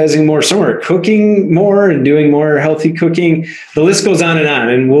exercising more, some are cooking more and doing more healthy cooking. The list goes on,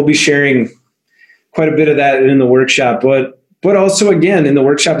 and we'll be sharing quite a bit of that in the workshop. But also, again, in the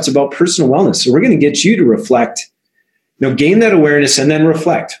workshop, it's about personal wellness. So we're going to get you to reflect, gain that awareness and then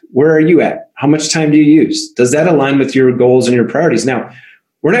reflect. Where are you at? How much time do you use? Does that align with your goals and your priorities? Now,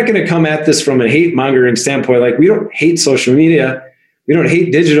 we're not going to come at this from a hate mongering standpoint. We don't hate social media. We don't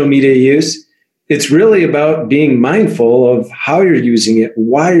hate digital media use. It's really about being mindful of how you're using it,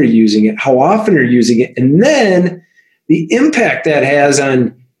 why you're using it, how often you're using it, and then the impact that has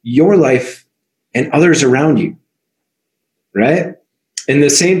on your life and others around you, right? And the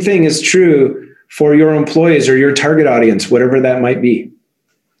same thing is true for your employees or your target audience, whatever that might be.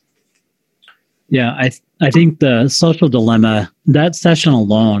 Yeah, I think the social dilemma, that session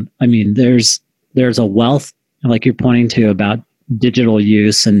alone, I mean, there's a wealth, like you're pointing to, about digital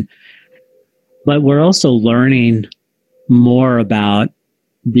use, but we're also learning more about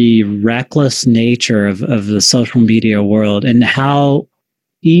the reckless nature of the social media world and how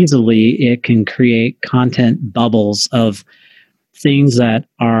easily it can create content bubbles of things that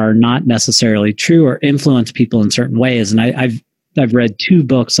are not necessarily true or influence people in certain ways. And I've read 2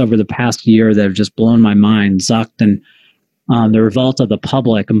 books over the past year that have just blown my mind, Zucked and The Revolt of the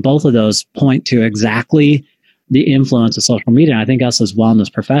Public. And both of those point to exactly the influence of social media. And I think us as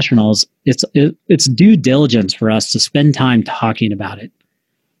wellness professionals, it's due diligence for us to spend time talking about it,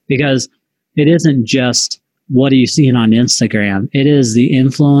 because it isn't just what are you seeing on Instagram. It is the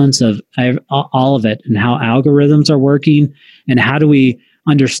influence of all of it and how algorithms are working, and how do we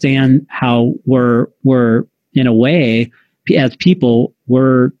understand how we're in a way, as people,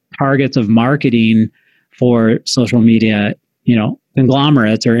 we're targets of marketing for social media,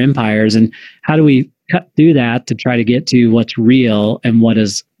 conglomerates or empires, and how do we cut through that to try to get to what's real and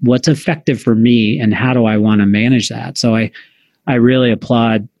what's effective for me, and how do I want to manage that? So I really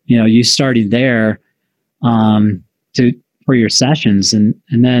applaud you starting there for your sessions, and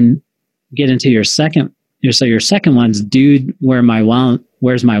then get into your second. So your second one's, dude, where's my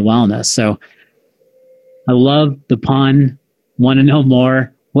wellness? So I love the pun. Want to know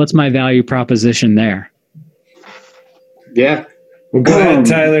more? What's my value proposition there? Yeah. Well, go ahead,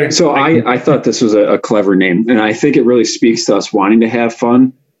 Tyler. So I thought this was a clever name, and I think it really speaks to us wanting to have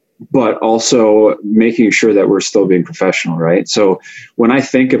fun, but also making sure that we're still being professional, right? So when I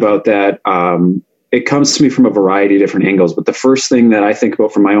think about that, it comes to me from a variety of different angles. But the first thing that I think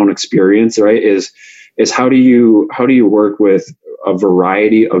about from my own experience, right, is how do you work with a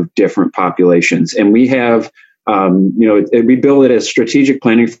variety of different populations? And we have, we build it as strategic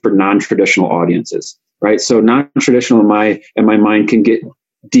planning for non-traditional audiences, right? So non-traditional in my mind can get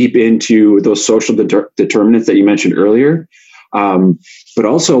deep into those social determinants that you mentioned earlier. But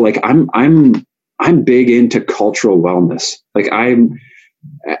also, like, I'm big into cultural wellness. Like, I'm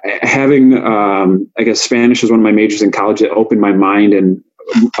having, I guess Spanish was one of my majors in college. It opened my mind and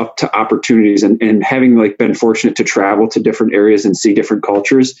up to opportunities, and having been fortunate to travel to different areas and see different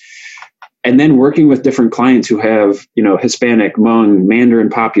cultures, and then working with different clients who have, Hispanic, Hmong, Mandarin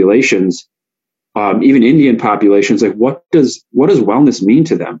populations, even Indian populations. Like, what does wellness mean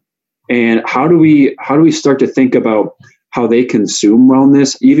to them? And how do we start to think about how they consume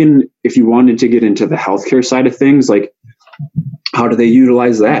wellness? Even if you wanted to get into the healthcare side of things, like, how do they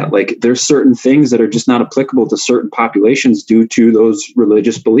utilize that? Like, there's certain things that are just not applicable to certain populations due to those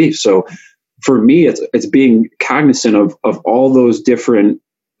religious beliefs. So for me, it's being cognizant of all those different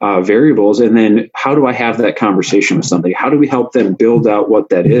variables. And then how do I have that conversation with somebody? How do we help them build out what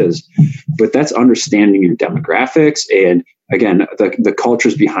that is? But that's understanding your demographics and, again, the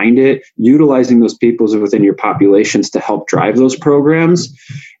cultures behind it, utilizing those peoples within your populations to help drive those programs.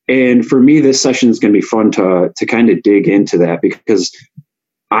 And for me, this session is going to be fun to kind of dig into that, because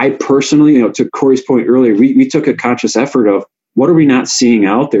I personally, to Corey's point earlier, we took a conscious effort of what are we not seeing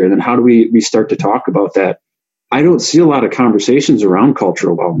out there? And then how do we start to talk about that? I don't see a lot of conversations around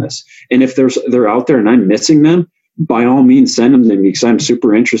cultural wellness. And if they're out there and I'm missing them, by all means, send them to me, because I'm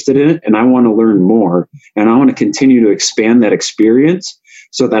super interested in it and I want to learn more. And I want to continue to expand that experience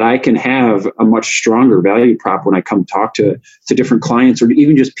so that I can have a much stronger value prop when I come talk to different clients, or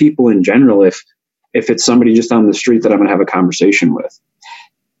even just people in general, if it's somebody just on the street that I'm going to have a conversation with.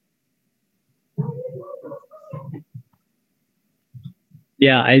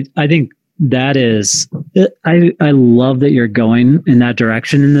 Yeah, I think that is, I love that you're going in that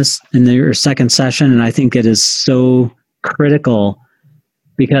direction in your second session. And I think it is so critical,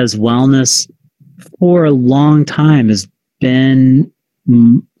 because wellness for a long time has been,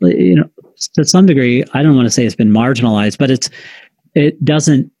 to some degree, I don't want to say it's been marginalized, but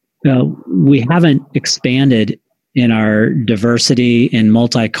we haven't expanded in our diversity and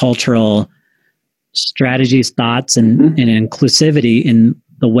multicultural strategies, thoughts, and inclusivity in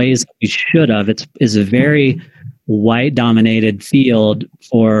the ways that we should have. It's a very white dominated field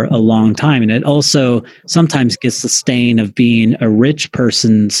for a long time. And it also sometimes gets the stain of being a rich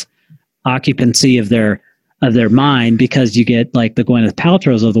person's occupancy of their mind, because you get like the Gwyneth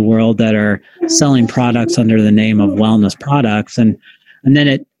Paltrows of the world that are selling products under the name of wellness products. And then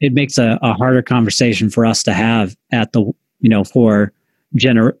it makes a harder conversation for us to have at the, for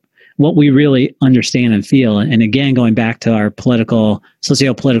what we really understand and feel. And again, going back to our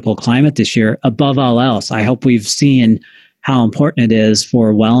socio-political climate this year, above all else, I hope we've seen how important it is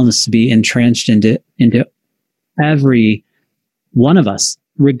for wellness to be entrenched into every one of us,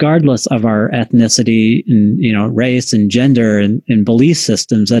 regardless of our ethnicity and, race and gender and belief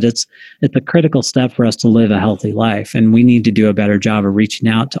systems, that it's a critical step for us to live a healthy life. And we need to do a better job of reaching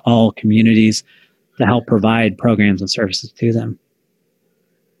out to all communities to help provide programs and services to them.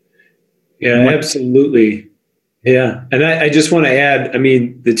 Yeah, absolutely. Yeah. And I just want to add,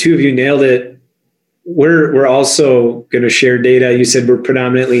 the two of you nailed it. We're also going to share data. You said we're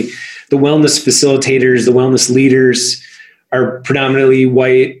predominantly the wellness facilitators, the wellness leaders are predominantly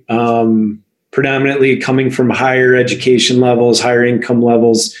white, predominantly coming from higher education levels, higher income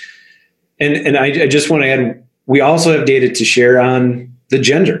levels. And I just want to add, we also have data to share on the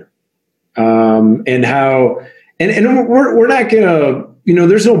gender, and how, and we're not going to,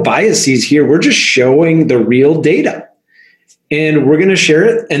 there's no biases here. We're just showing the real data. And we're going to share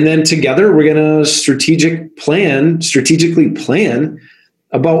it. And then together we're going to strategically plan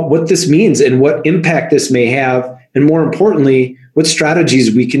about what this means and what impact this may have. And more importantly, what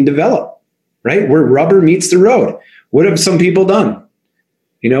strategies we can develop, right? Where rubber meets the road. What have some people done?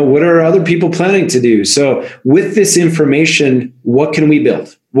 What are other people planning to do? So with this information, what can we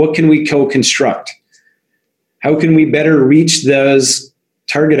build? What can we co-construct? How can we better reach those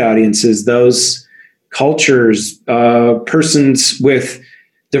target audiences, those cultures, persons with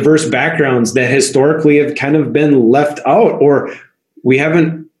diverse backgrounds that historically have kind of been left out, or we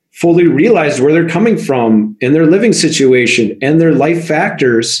haven't fully realized where they're coming from in their living situation and their life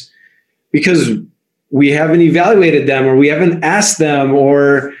factors because we haven't evaluated them, or we haven't asked them,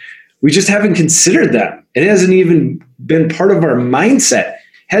 or we just haven't considered them. It hasn't even been part of our mindset,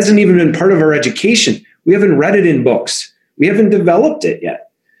 hasn't even been part of our education. We haven't read it in books. We haven't developed it yet.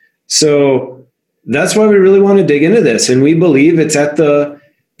 So that's why we really want to dig into this. And we believe it's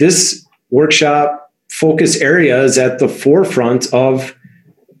this workshop focus area is at the forefront of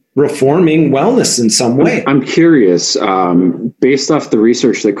reforming wellness in some way. I'm curious, based off the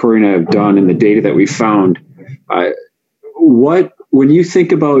research that Corey and I have done and the data that we found, when you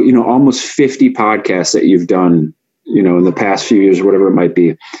think about, almost 50 podcasts that you've done, in the past few years, whatever it might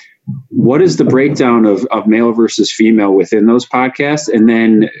be, what is the breakdown of male versus female within those podcasts? And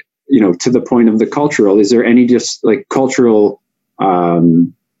then, to the point of the cultural, is there any just like cultural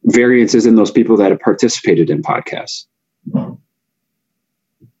variances in those people that have participated in podcasts?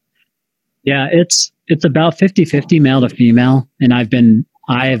 Yeah, it's about 50-50 male to female. And I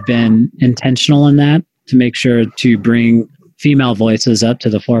have been intentional in that to make sure to bring female voices up to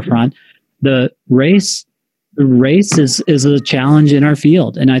the forefront. The race is a challenge in our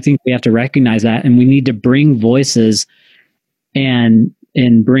field. And I think we have to recognize that, and we need to bring voices and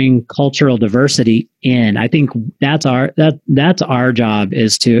bring cultural diversity in. I think that's our job,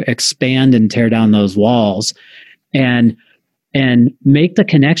 is to expand and tear down those walls and make the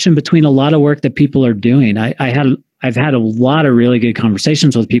connection between a lot of work that people are doing. I've had a lot of really good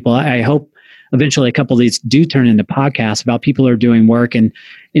conversations with people. I hope eventually a couple of these do turn into podcasts about people who are doing work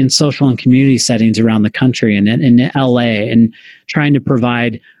in social and community settings around the country and in LA, and trying to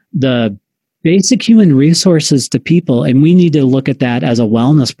provide the basic human resources to people. And we need to look at that as a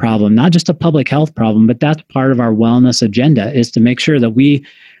wellness problem, not just a public health problem, but that's part of our wellness agenda, is to make sure that we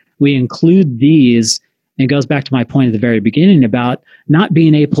include these. And it goes back to my point at the very beginning about not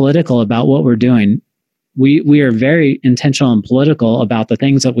being apolitical about what we're doing. We are very intentional and political about the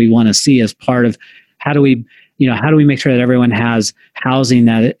things that we want to see as part of how do we make sure that everyone has housing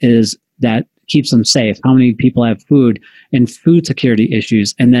that keeps them safe? How many people have food and food security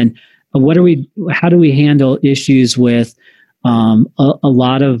issues? And then how do we handle issues with a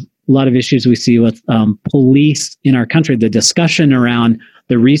lot of issues we see with police in our country? The discussion around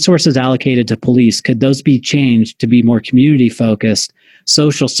the resources allocated to police, could those be changed to be more community focused,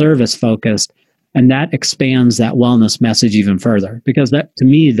 social service focused? And that expands that wellness message even further, because that, to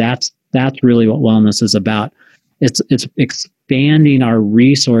me, that's really what wellness is about. It's expanding our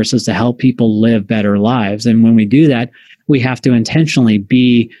resources to help people live better lives. And when we do that, we have to intentionally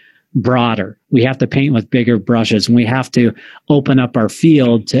be broader. We have to paint with bigger brushes, and we have to open up our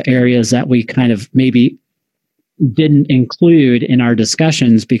field to areas that we kind of maybe didn't include in our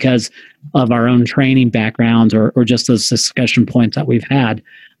discussions because of our own training backgrounds or just those discussion points that we've had.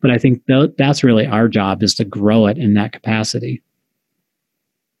 But I think that's really our job, is to grow it in that capacity.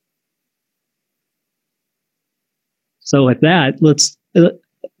 So with that, let's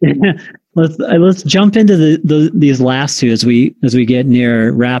jump into these last two as we get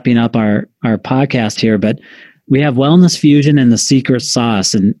near wrapping up our podcast here. But we have Wellness Fusion and the Secret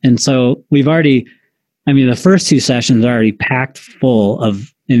Sauce, and so we've already. The first two sessions are already packed full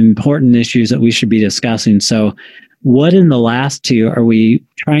of important issues that we should be discussing. So What in the last two are we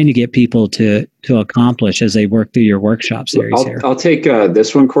trying to get people to accomplish as they work through your workshop series here? I'll take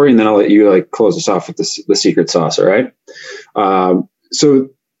this one, Corey, and then I'll let you close us off with the secret sauce. All right. So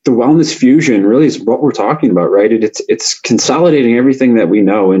the wellness fusion really is what we're talking about, right? It's consolidating everything that we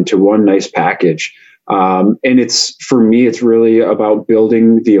know into one nice package. And for me, it's really about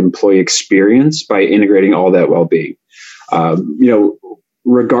building the employee experience by integrating all that well-being.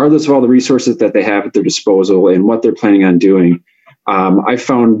 Regardless of all the resources that they have at their disposal and what they're planning on doing, I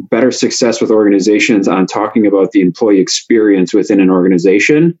found better success with organizations on talking about the employee experience within an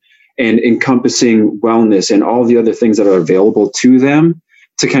organization and encompassing wellness and all the other things that are available to them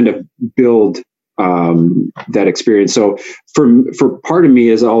to kind of build that experience. So for part of me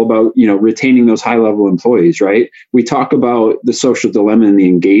is all about, retaining those high level employees, right? We talk about the social dilemma and the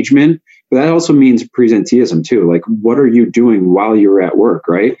engagement, but that also means presenteeism too. Like, what are you doing while you're at work,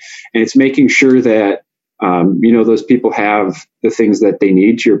 right? And it's making sure that, those people have the things that they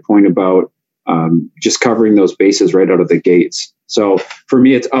need, to your point about just covering those bases right out of the gates. So for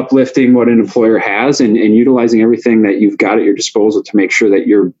me, it's uplifting what an employer has and utilizing everything that you've got at your disposal to make sure that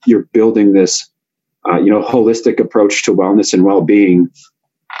you're building this, holistic approach to wellness and well-being.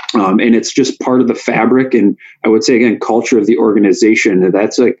 And it's just part of the fabric. And I would say, again, culture of the organization.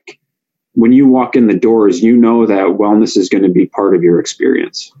 That's like, when you walk in the doors, that wellness is going to be part of your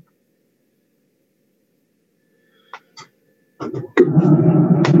experience.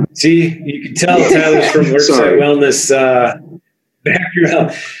 See, you can tell Tyler's from worksite wellness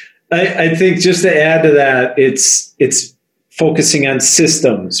background. I think just to add to that, it's focusing on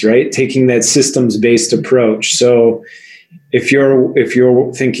systems, right? Taking that systems-based approach. So if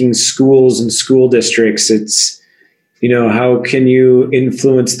you're thinking schools and school districts, it's, how can you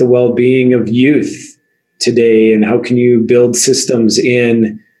influence the well-being of youth today, and how can you build systems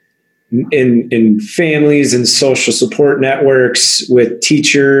in families and social support networks with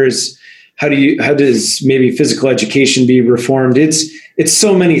teachers? How does maybe physical education be reformed? It's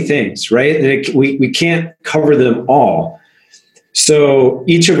so many things, right? And we can't cover them all. So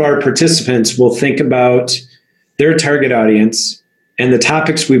each of our participants will think about their target audience and the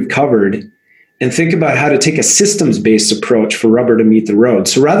topics we've covered, and think about how to take a systems-based approach for rubber to meet the road.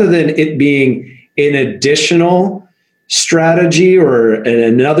 So rather than it being an additional strategy or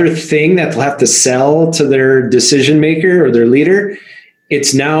another thing that they'll have to sell to their decision maker or their leader,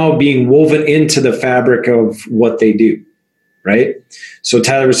 it's now being woven into the fabric of what they do, right? So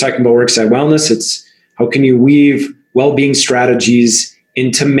Tyler was talking about worksite wellness. It's how can you weave well-being strategies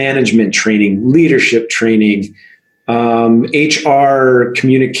into management training, leadership training, HR,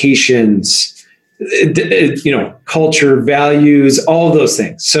 communications, culture, values, all of those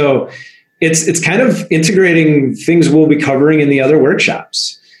things. So it's kind of integrating things we'll be covering in the other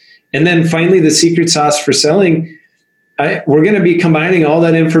workshops. And then finally, the secret sauce for selling, we're going to be combining all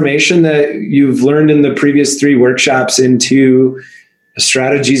that information that you've learned in the previous 3 workshops into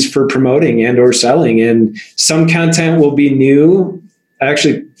strategies for promoting and or selling. And some content will be new,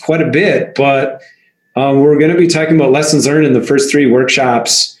 actually quite a bit, but we're going to be talking about lessons learned in the first 3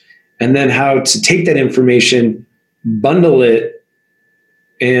 workshops, and then how to take that information, bundle it,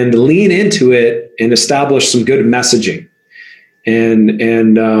 and lean into it and establish some good messaging. And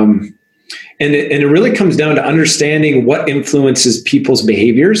it really comes down to understanding what influences people's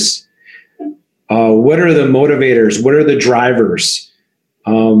behaviors. What are the motivators? What are the drivers?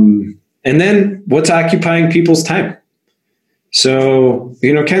 And then what's occupying people's time? So,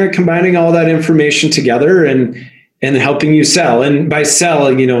 kind of combining all that information together and helping you sell. And by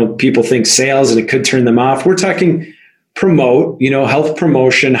sell, people think sales and it could turn them off. We're talking promote, health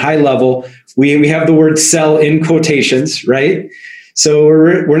promotion, high level. We have the word sell in quotations, right? So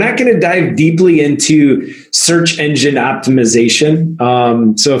we're not going to dive deeply into search engine optimization.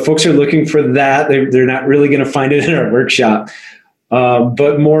 So if folks are looking for that, they're not really going to find it in our workshop,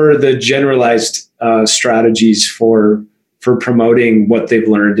 but more the generalized strategies for promoting what they've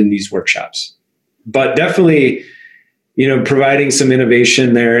learned in these workshops. But definitely, providing some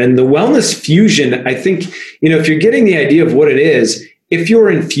innovation there. And the wellness fusion, I think, if you're getting the idea of what it is, if you're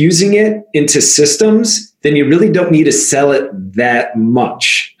infusing it into systems, then you really don't need to sell it that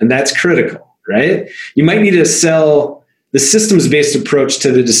much. And that's critical, right? You might need to sell the systems-based approach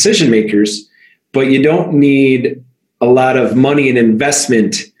to the decision makers, but you don't need a lot of money and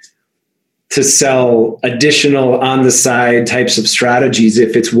investment to sell additional on the side types of strategies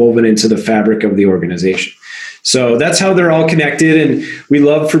if it's woven into the fabric of the organization. So that's how they're all connected. And we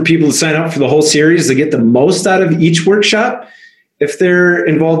love for people to sign up for the whole series to get the most out of each workshop if they're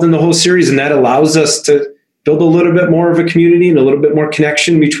involved in the whole series. And that allows us to build a little bit more of a community and a little bit more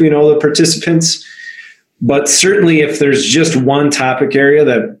connection between all the participants. But certainly if there's just one topic area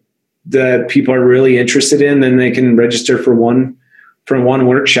that people are really interested in, then they can register for one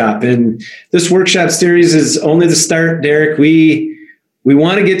workshop. And this workshop series is only the start, Derek. We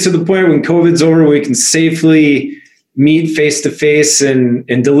want to get to the point when COVID's over, we can safely meet face to face and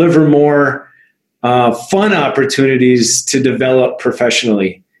deliver more fun opportunities to develop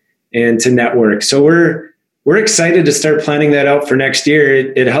professionally and to network. So we're excited to start planning that out for next year.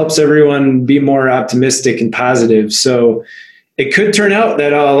 It helps everyone be more optimistic and positive. So it could turn out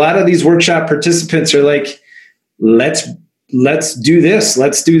that a lot of these workshop participants are like, let's do this,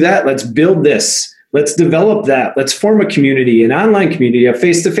 let's do that, let's build this, let's develop that, let's form a community, an online community, a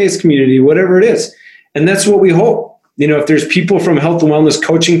face-to-face community, whatever it is. And that's what we hope. If there's people from health and wellness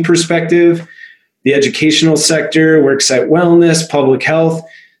coaching perspective, the educational sector, worksite wellness, public health,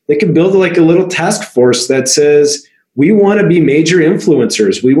 they can build like a little task force that says, we want to be major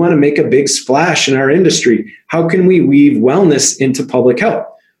influencers. We want to make a big splash in our industry. How can we weave wellness into public health,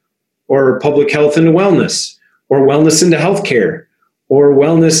 or public health into wellness, or wellness into healthcare, or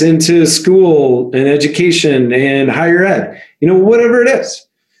wellness into school and education and higher ed, whatever it is.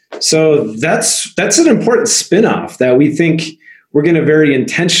 So that's an important spinoff that we think we're going to very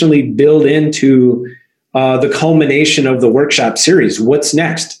intentionally build into the culmination of the workshop series. What's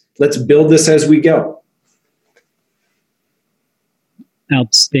next? Let's build this as we go.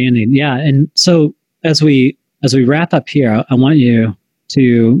 Outstanding. Yeah. And so as we wrap up here, I want you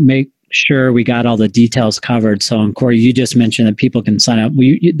to make sure we got all the details covered. So, and Corey, you just mentioned that people can sign up.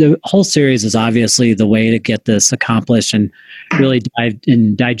 The whole series is obviously the way to get this accomplished and really dive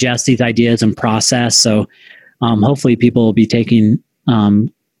and digest these ideas and process. So hopefully people will be taking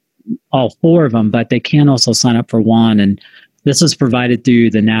all four of them, but they can also sign up for one. And this is provided through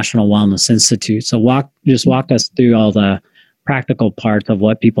the National Wellness Institute. So walk us through all the practical parts of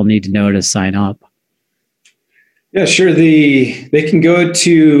what people need to know to sign up. Yeah, sure. They can go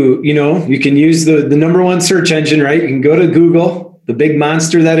to, you can use the number one search engine, right? You can go to Google, the big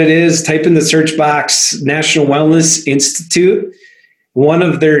monster that it is, type in the search box, National Wellness Institute. One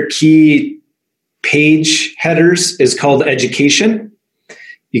of their key page headers is called education.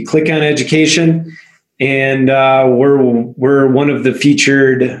 You click on education, and we're one of the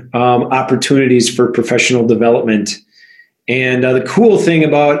featured opportunities for professional development. And the cool thing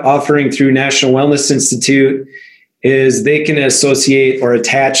about offering through National Wellness Institute is they can associate or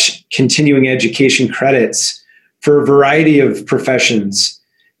attach continuing education credits for a variety of professions.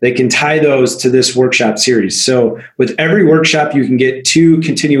 They can tie those to this workshop series. So with every workshop, you can get 2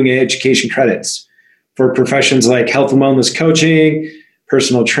 continuing education credits for professions like health and wellness coaching,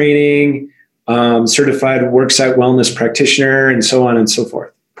 personal training, certified worksite wellness practitioner, and so on and so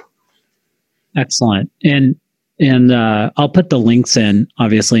forth. Excellent. And I'll put the links in,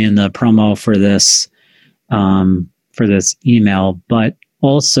 obviously, in the promo for this email, but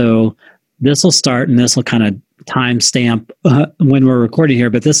also this will start, and this will kind of timestamp when we're recording here,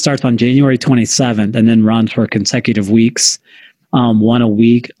 but this starts on January 27th and then runs for consecutive weeks, one a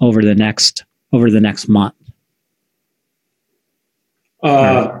week over the next month.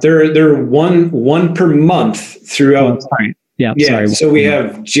 They're one per month throughout. Oh, sorry. Yeah. Sorry. So we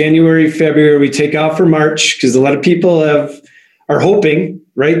have January, February. We take off for March because a lot of people are hoping,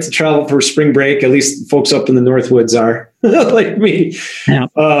 right, to travel for spring break. At least folks up in the Northwoods are, like me. Yeah.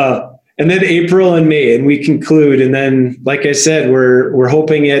 And then April and May, and we conclude. And then, like I said, we're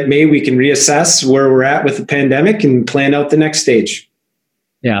hoping at May we can reassess where we're at with the pandemic and plan out the next stage.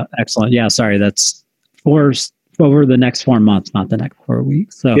 Yeah. Excellent. Yeah. Sorry. That's over the next 4 months, not the next 4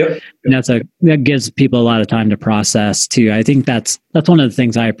 weeks. So and that gives people a lot of time to process too. I think that's one of the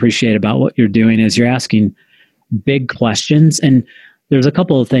things I appreciate about what you're doing is you're asking big questions. And there's a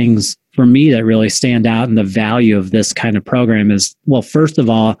couple of things for me that really stand out in the value of this kind of program is, well, first of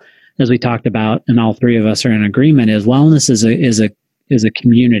all, as we talked about, and all three of us are in agreement, is wellness is a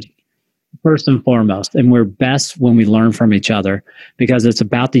community. First and foremost, and we're best when we learn from each other because it's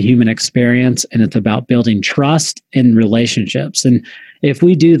about the human experience and it's about building trust in relationships. And if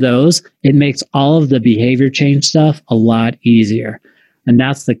we do those, it makes all of the behavior change stuff a lot easier. And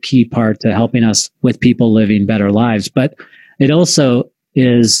that's the key part to helping us with people living better lives. But it also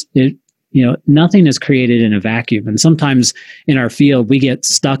is, nothing is created in a vacuum. And sometimes in our field, we get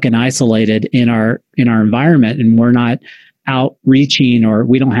stuck and isolated in our environment, and we're not outreaching, or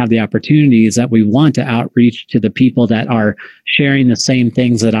we don't have the opportunities that we want to outreach to the people that are sharing the same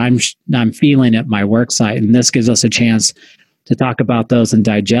things that I'm feeling at my work site. And this gives us a chance to talk about those and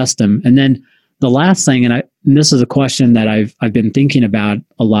digest them. And then the last thing, and this is a question that I've been thinking about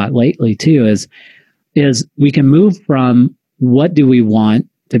a lot lately too, is we can move from what do we want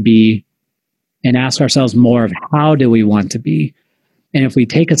to be and ask ourselves more of how do we want to be. And if we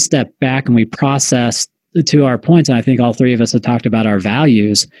take a step back and we process to our points, and I think all three of us have talked about our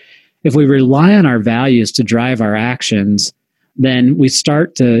values, if we rely on our values to drive our actions, then we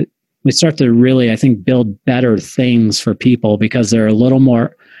start to really, I think, build better things for people, because they're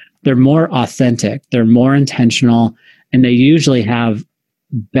more authentic, they're more intentional, and they usually have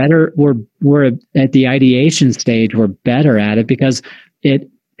better, we're at the ideation stage, we're better at it because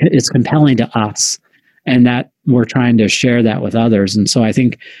it's compelling to us, and that we're trying to share that with others. And so I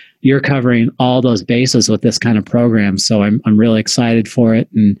think you're covering all those bases with this kind of program. So I'm really excited for it,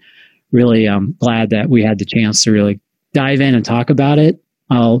 and really glad that we had the chance to really dive in and talk about it.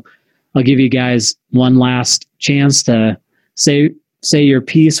 I'll give you guys one last chance to say your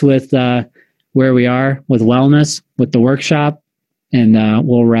piece with where we are with wellness, with the workshop, and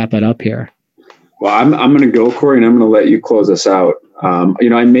we'll wrap it up here. Well, I'm going to go, Corey, and I'm going to let you close us out.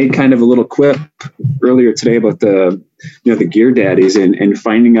 I made kind of a little quip earlier today about the gear daddies and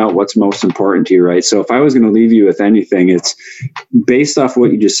finding out what's most important to you, right? So if I was going to leave you with anything, it's based off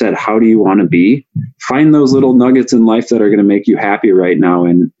what you just said. How do you want to be? Find those little nuggets in life that are going to make you happy right now.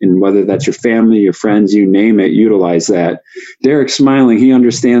 And whether that's your family, your friends, you name it, utilize that. Derek's smiling. He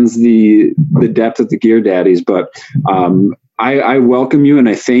understands the depth of the gear daddies, but I welcome you, and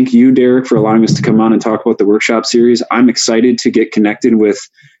I thank you, Derek, for allowing us to come on and talk about the workshop series. I'm excited to get connected with,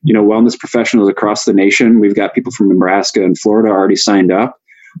 wellness professionals across the nation. We've got people from Nebraska and Florida already signed up.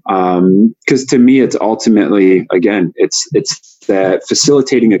 Because to me, it's ultimately, again, it's that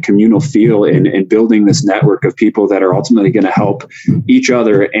facilitating a communal feel and building this network of people that are ultimately going to help each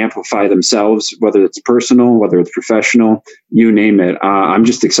other amplify themselves, whether it's personal, whether it's professional, you name it. I'm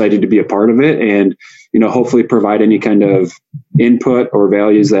just excited to be a part of it, and hopefully provide any kind of input or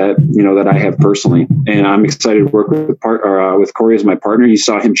values that I have personally. And I'm excited to work with Corey as my partner. You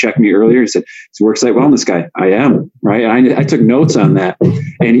saw him check me earlier. He said, "He's a worksite wellness guy." I am, right? I took notes on that,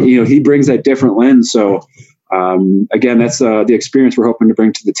 and he brings that different lens. So again, that's the experience we're hoping to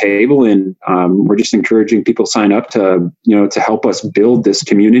bring to the table, and we're just encouraging people sign up to help us build this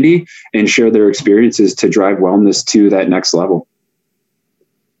community and share their experiences to drive wellness to that next level.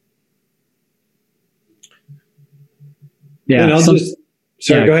 Yeah.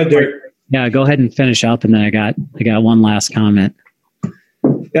 Go ahead, Derek. Yeah, go ahead and finish up, and then I got one last comment.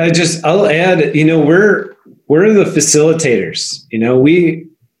 Yeah, I'll add. We're the facilitators.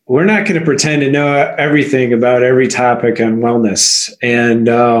 We're not going to pretend to know everything about every topic on wellness. And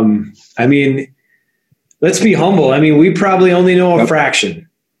let's be humble. We probably only know a fraction.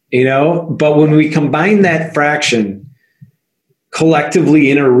 But when we combine that fraction collectively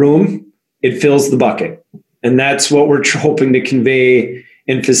in a room, it fills the bucket. And that's what we're hoping to convey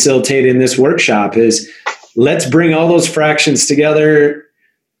and facilitate in this workshop is let's bring all those fractions together,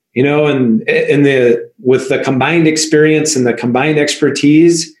 and with the combined experience and the combined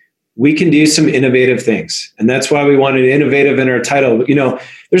expertise, we can do some innovative things. And that's why we wanted innovative in our title.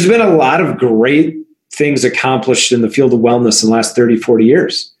 There's been a lot of great things accomplished in the field of wellness in the last 30, 40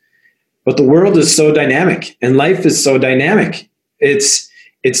 years. But the world is so dynamic and life is so dynamic. It's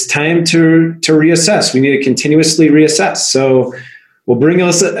time to reassess. We need to continuously reassess. So we'll bring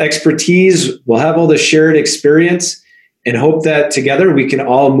us expertise. We'll have all the shared experience and hope that together we can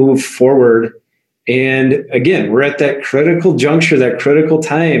all move forward. And again, we're at that critical juncture, that critical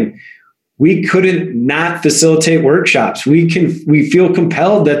time. We couldn't not facilitate workshops. We feel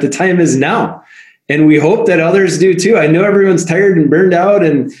compelled that the time is now. And we hope that others do too. I know everyone's tired and burned out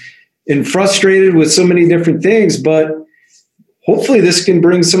and frustrated with so many different things, but hopefully this can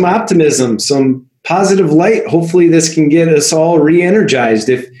bring some optimism, some positive light. Hopefully this can get us all re-energized.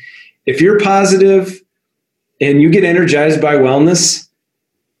 If you're positive and you get energized by wellness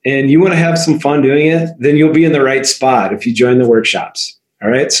and you want to have some fun doing it, then you'll be in the right spot if you join the workshops. All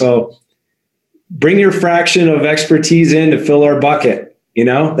right. So bring your fraction of expertise in to fill our bucket.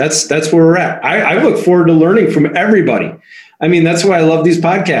 That's where we're at. I look forward to learning from everybody. That's why I love these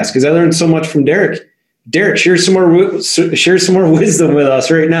podcasts, because I learned so much from Derek. Derek, share some more wisdom with us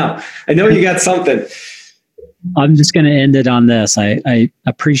right now. I know you got something. I'm just going to end it on this. I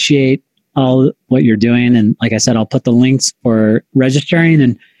appreciate all what you're doing. And like I said, I'll put the links for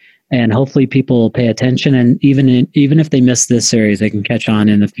registering and hopefully people will pay attention. And even if they miss this series, they can catch on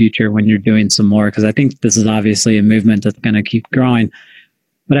in the future when you're doing some more. Because I think this is obviously a movement that's going to keep growing.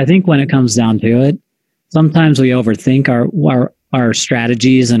 But I think when it comes down to it, sometimes we overthink our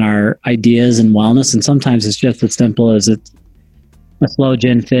strategies and our ideas in wellness. And sometimes it's just as simple as it's a slow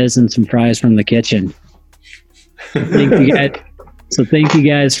gin fizz and some fries from the kitchen. Thank you guys. So thank you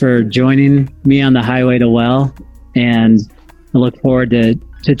guys for joining me on the highway to well. And I look forward to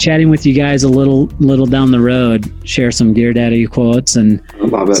to chatting with you guys a little down the road, share some Dear Daddy quotes, and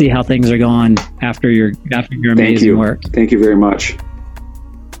see how things are going after your amazing work. Thank you very much.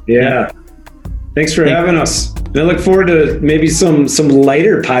 Yeah. Thanks for having us. And I look forward to maybe some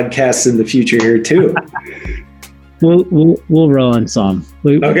lighter podcasts in the future here too. We'll roll on some.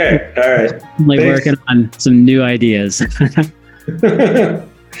 Okay. All right. Thanks. Working on some new ideas.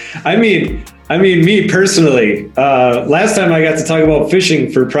 I mean, me personally, last time I got to talk about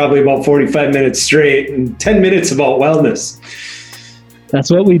fishing for probably about 45 minutes straight and 10 minutes about wellness. That's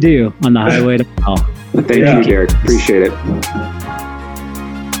what we do on the Highway to Well. Thank you, Derek. Appreciate it.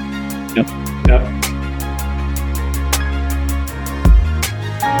 Yep.